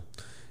hole,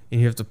 and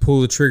you have to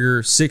pull the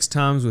trigger 6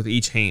 times with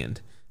each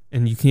hand.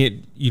 And you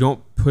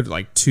don't put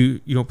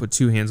 2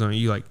 hands on it.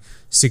 You like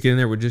stick it in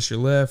there with just your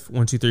left.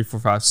 1, 2, 3, 4,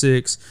 5,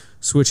 6.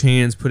 Switch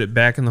hands, put it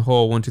back in the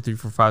hole. 1, 2, 3,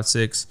 4, 5,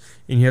 6.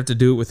 And you have to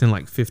do it within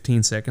like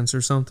 15 seconds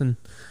or something.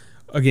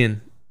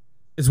 Again,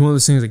 it's one of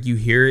those things like you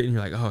hear it and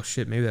you're like, oh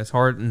shit, maybe that's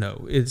hard.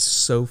 No, it's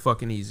so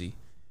fucking easy.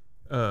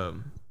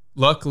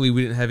 Luckily,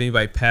 we didn't have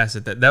anybody pass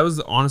it. That was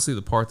honestly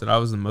the part that I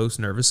was the most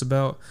nervous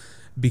about,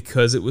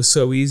 because it was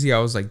so easy. I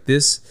was like,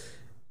 this,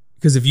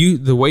 because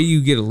the way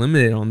you get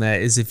eliminated on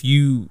that is if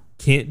you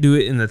can't do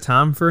it in the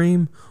time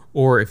frame,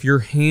 or if your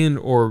hand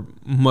or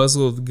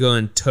muzzle of the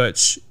gun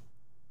touch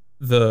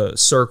the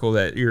circle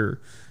that your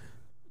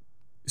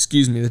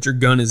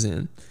gun is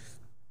in.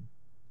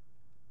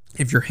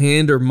 If your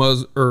hand or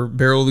muzzle or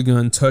barrel of the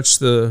gun touch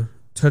the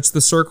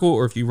circle,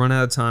 or if you run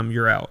out of time,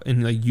 you're out,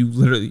 and like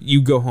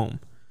you go home.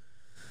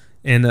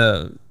 And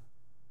I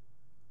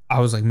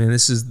was like, man,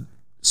 this is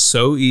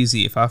so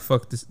easy. If I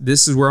fuck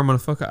this is where I'm gonna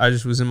fuck up. I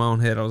just was in my own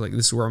head. I was like,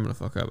 this is where I'm gonna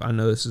fuck up. I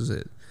know this is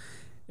it.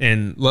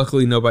 And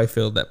luckily, nobody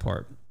failed that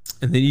part.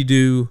 And then you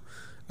do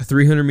a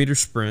 300-meter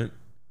sprint,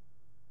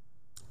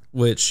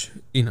 which,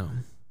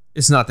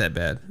 it's not that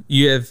bad.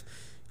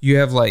 You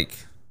have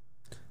like,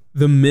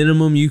 the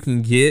minimum you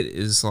can get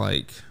is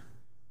like,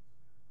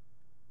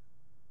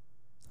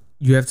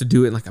 you have to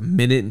do it in like 1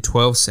 minute and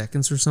 12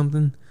 seconds or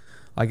something.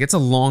 Like, it's a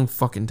long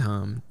fucking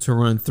time to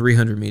run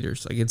 300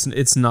 meters. Like,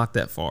 it's not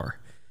that far.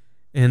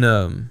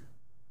 And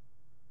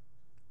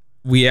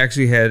we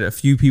actually had a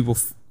few people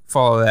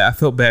follow that. I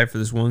felt bad for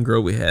this one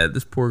girl we had.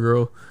 This poor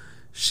girl.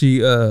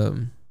 She, I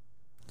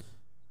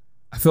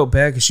felt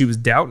bad because she was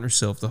doubting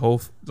herself the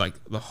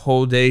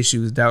whole day. She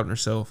was doubting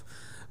herself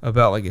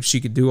about like if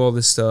she could do all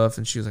this stuff,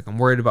 and she was like, I'm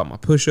worried about my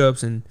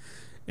push-ups, and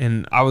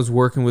I was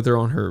working with her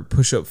on her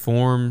push-up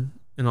form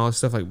and all this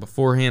stuff. Like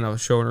beforehand, I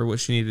was showing her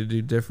what she needed to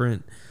do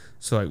different.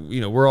 So like,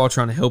 we're all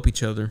trying to help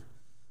each other.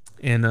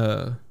 And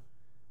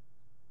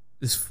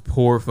this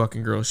poor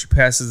fucking girl, she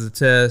passes the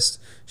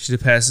test. She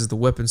passes the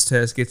weapons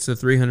test, gets to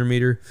the 300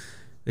 meter.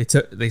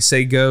 They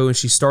say go, and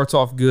she starts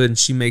off good, and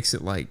she makes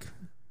it like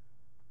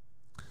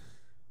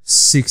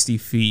 60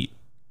 feet,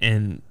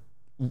 and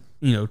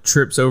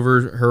trips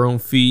over her own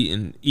feet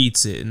and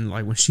eats it. And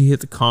like when she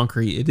hit the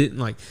concrete, it didn't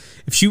like,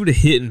 if she would have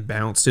hit and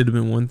bounced, it'd have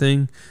been one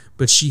thing,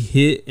 but she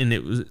hit and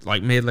it was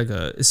like made like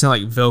it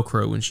sounded like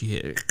Velcro when she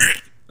hit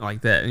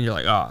like that, and you're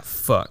like, oh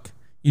fuck,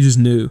 you just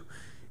knew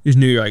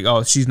you're like,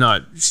 oh, she's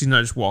not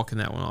just walking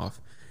that one off.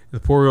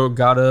 And the poor girl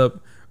got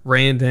up,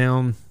 ran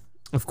down,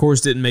 of course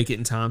didn't make it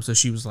in time, so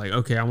she was like,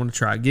 okay, I want to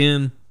try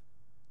again.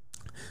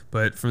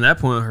 But from that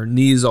point, her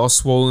knees all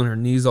swollen, her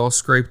knees all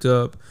scraped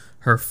up,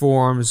 her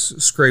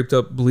forearms scraped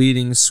up,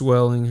 bleeding,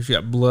 swelling. She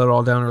got blood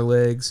all down her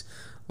legs.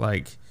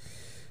 Like,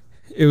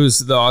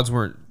 the odds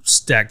weren't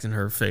stacked in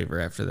her favor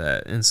after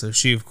that. And so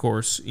she, of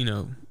course,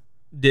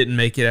 didn't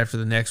make it after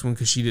the next one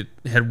because she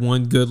had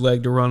one good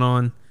leg to run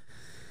on.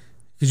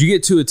 Because you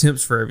get 2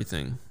 attempts for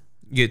everything.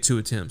 You get 2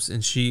 attempts.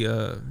 And she,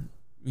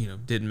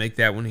 didn't make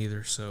that one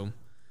either. So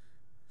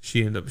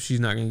she's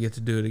not going to get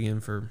to do it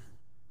again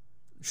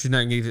she's not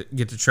going to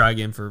get to try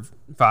again for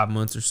 5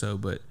 months or so.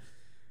 But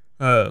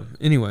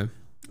anyway,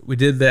 we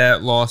did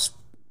that, lost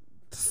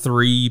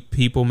 3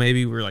 people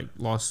maybe. We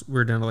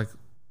were down to like,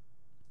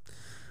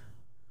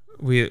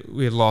 we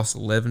had lost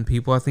 11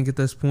 people I think at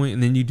this point.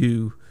 And then you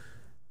do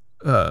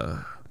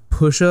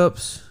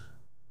push-ups,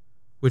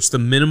 which the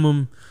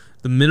minimum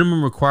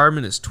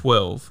requirement is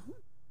 12,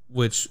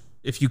 which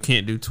if you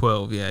can't do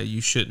 12, yeah,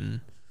 you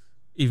shouldn't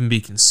even be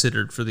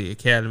considered for the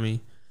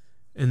academy.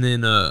 And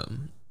then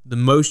the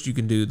most you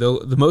can do,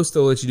 the most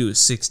they'll let you do is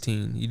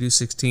 16. You do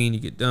 16, you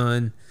get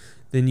done.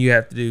 Then you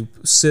have to do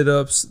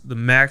sit-ups. The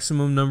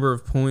maximum number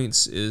of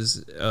points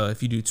is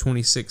if you do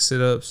 26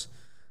 sit-ups.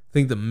 I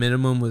think the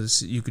minimum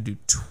was you could do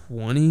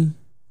 20, if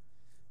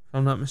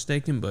I'm not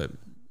mistaken. But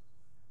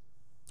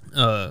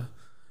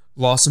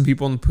lost some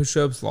people on the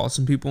push-ups, lost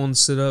some people on the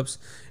sit-ups,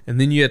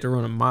 and then you have to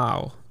run a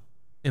mile.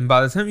 And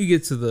by the time you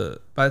get to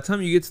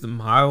the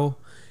mile,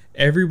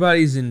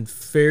 everybody's in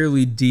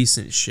fairly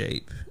decent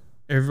shape.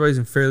 Everybody's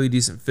in fairly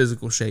decent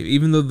physical shape,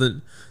 even though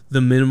the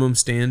minimum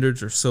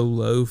standards are so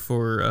low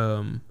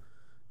for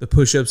the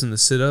push-ups and the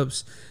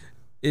sit-ups.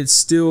 It's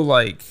still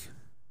like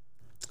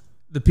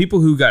the people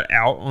who got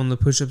out on the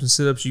push-ups and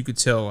sit-ups, you could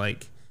tell,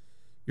 like,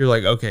 you're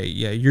like, okay,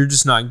 yeah, you're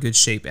just not in good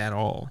shape at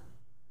all,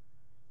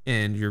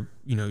 and you're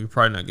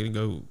probably not going to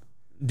go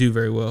do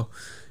very well.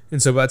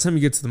 And so by the time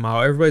you get to the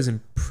mile, everybody's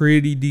in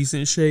pretty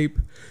decent shape.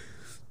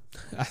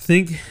 I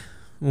think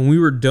when we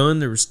were done,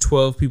 there was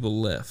 12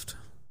 people left.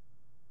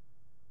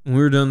 When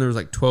we were done, there was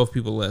like 12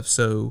 people left.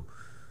 So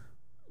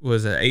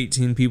was it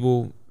 18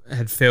 people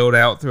had failed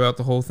out throughout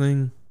the whole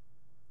thing?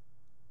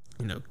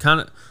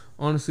 Kind of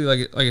honestly,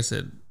 like I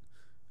said,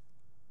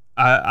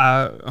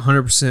 I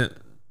 100%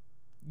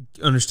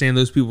 understand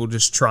those people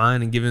just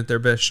trying and giving it their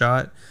best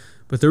shot.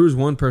 But there was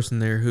one person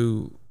there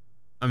who,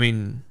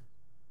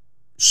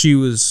 she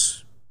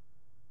was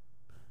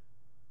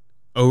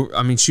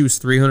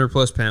 300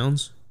 plus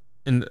pounds,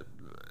 and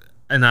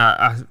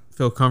I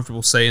feel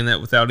comfortable saying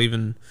that without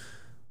even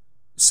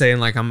saying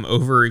like I'm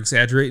over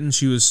exaggerating.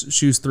 She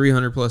was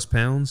 300 plus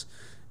pounds,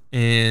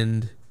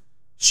 and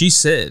she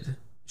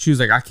was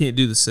like, I can't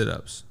do the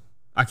sit-ups.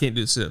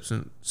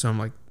 And so I'm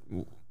like,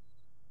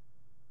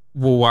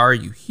 well, why are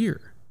you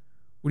here?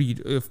 What do you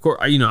do? Of course,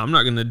 I'm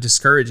not going to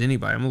discourage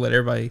anybody. I'm going to let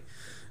everybody,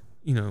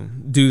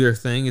 do their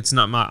thing. It's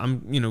not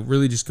I'm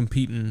really just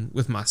competing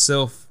with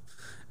myself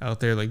out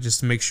there, like just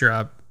to make sure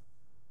I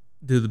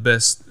do the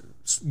best,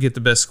 get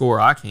the best score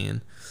I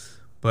can.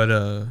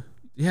 But,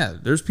 yeah,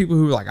 there's people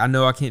who are like, I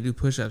know I can't do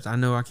push-ups. I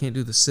know I can't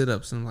do the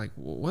sit-ups. And I'm like,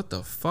 well, what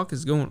the fuck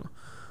is going on?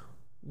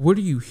 What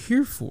are you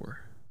here for?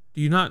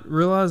 Do you not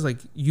realize, like,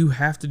 you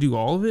have to do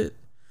all of it?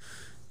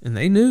 And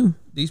they knew.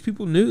 These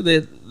people knew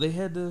that they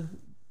had to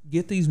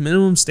get these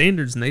minimum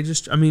standards. And they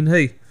just,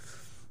 hey,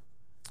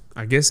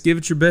 I guess give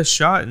it your best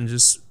shot and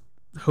just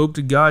hope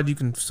to God you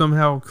can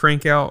somehow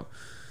crank out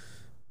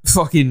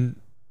fucking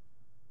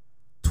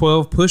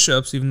 12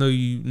 push-ups, even though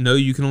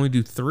you can only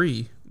do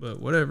 3. But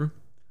whatever.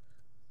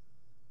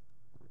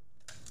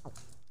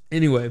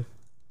 Anyway,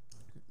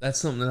 that's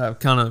something that I've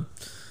kind of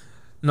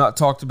not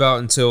talked about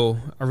until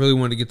I really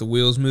wanted to get the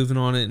wheels moving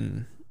on it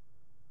and,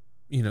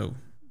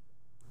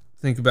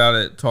 think about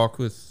it, talk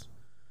with,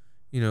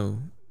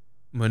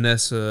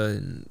 Manessa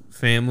and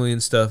family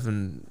and stuff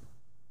and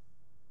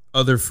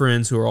other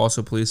friends who are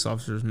also police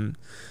officers, and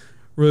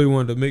really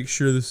wanted to make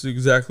sure this is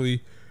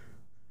exactly,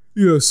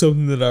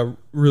 something that I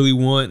really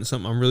want and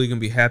something I'm really going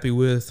to be happy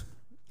with.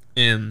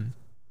 And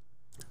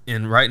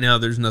right now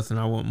there's nothing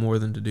I want more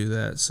than to do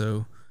that.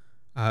 So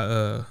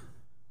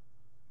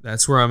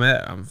that's where I'm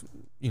at. I'm,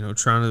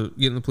 trying to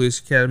get in the police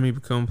academy,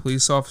 become a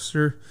police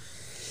officer.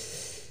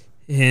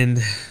 And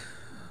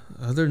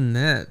other than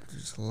that,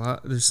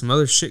 there's some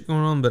other shit going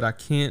on, but I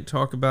can't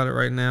talk about it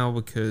right now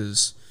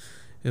because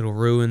it'll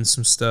ruin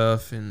some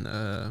stuff, and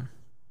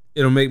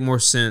it'll make more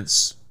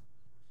sense.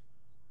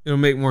 It'll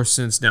make more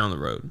sense down the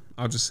road.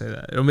 I'll just say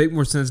that. It'll make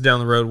more sense down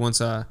the road once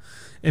I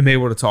am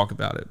able to talk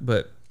about it.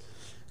 But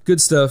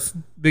good stuff,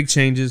 big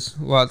changes,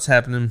 lots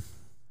happening.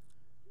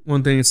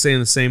 one thing is staying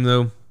the same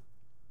though.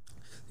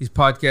 These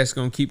podcasts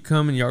going to keep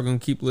coming. Y'all going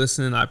to keep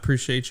listening. I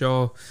appreciate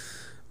y'all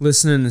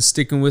listening and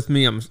sticking with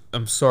me.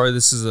 I'm sorry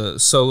this is a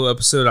solo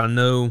episode. I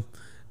know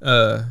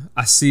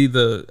I see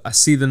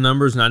the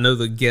numbers, and I know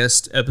the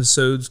guest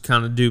episodes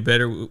kind of do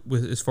better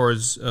with as far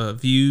as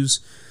views.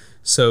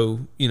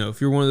 So,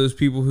 if you're one of those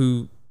people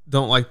who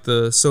don't like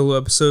the solo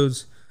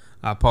episodes,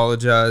 I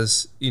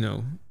apologize.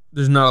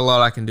 There's not a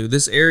lot I can do.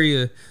 This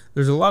area,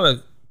 there's a lot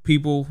of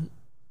people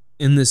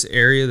in this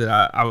area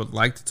that I would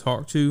like to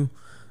talk to.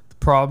 The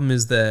problem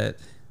is that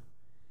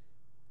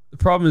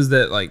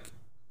like,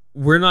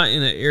 we're not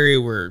in an area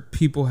where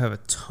people have a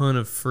ton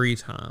of free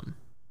time.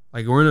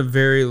 Like, we're in a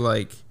very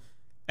like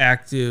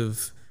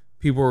active,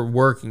 people are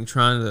working,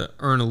 trying to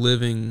earn a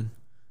living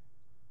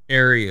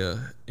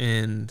area,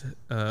 and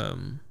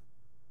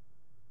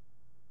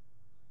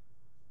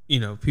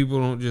people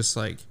don't just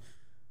like,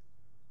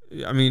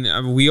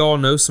 we all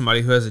know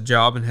somebody who has a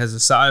job and has a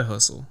side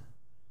hustle.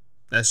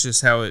 That's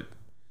just how it,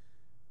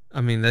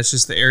 that's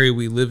just the area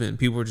we live in.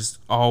 People are just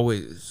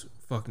always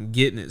fucking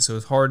getting it. So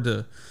it's hard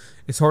to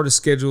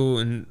schedule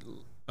and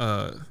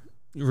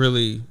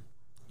really,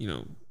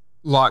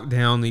 lock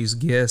down these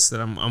guests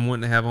that I'm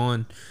wanting to have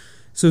on.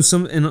 So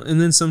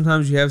and then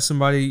sometimes you have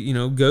somebody,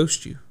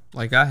 ghost you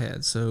like I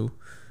had. So,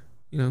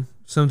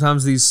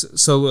 sometimes these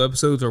solo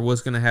episodes are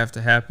what's going to have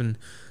to happen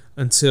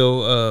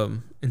until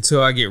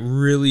I get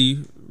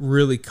really,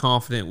 really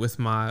confident with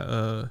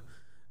my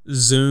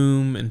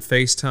Zoom and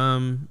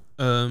FaceTime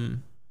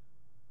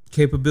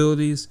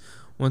capabilities.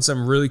 Once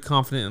I'm really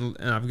confident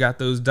and I've got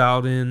those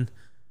dialed in,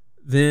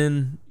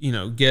 then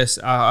guests.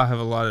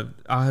 I'll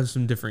have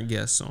some different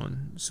guests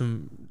on,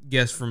 some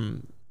guests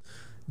from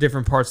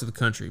different parts of the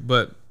country.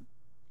 But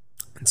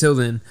until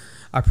then,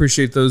 I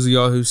appreciate those of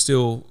y'all who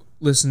still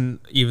listen,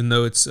 even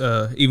though it's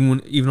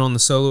even on the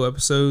solo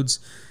episodes.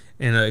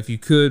 And if you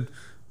could,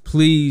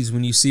 please,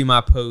 when you see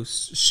my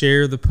posts,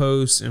 share the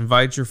posts,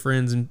 invite your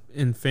friends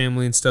and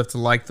family and stuff to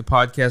like the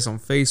podcast on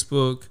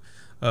Facebook.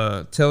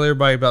 Tell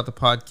everybody about the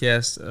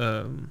podcast.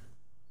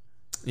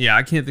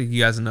 I can't thank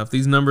you guys enough.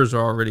 These numbers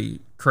are already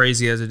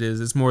crazy as it is.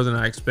 It's more than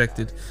I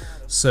expected.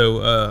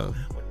 So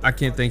I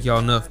can't thank y'all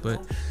enough.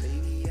 But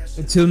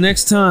until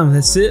next time,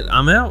 that's it.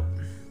 I'm out.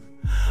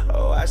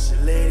 Oh, I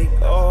should let it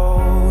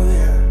go.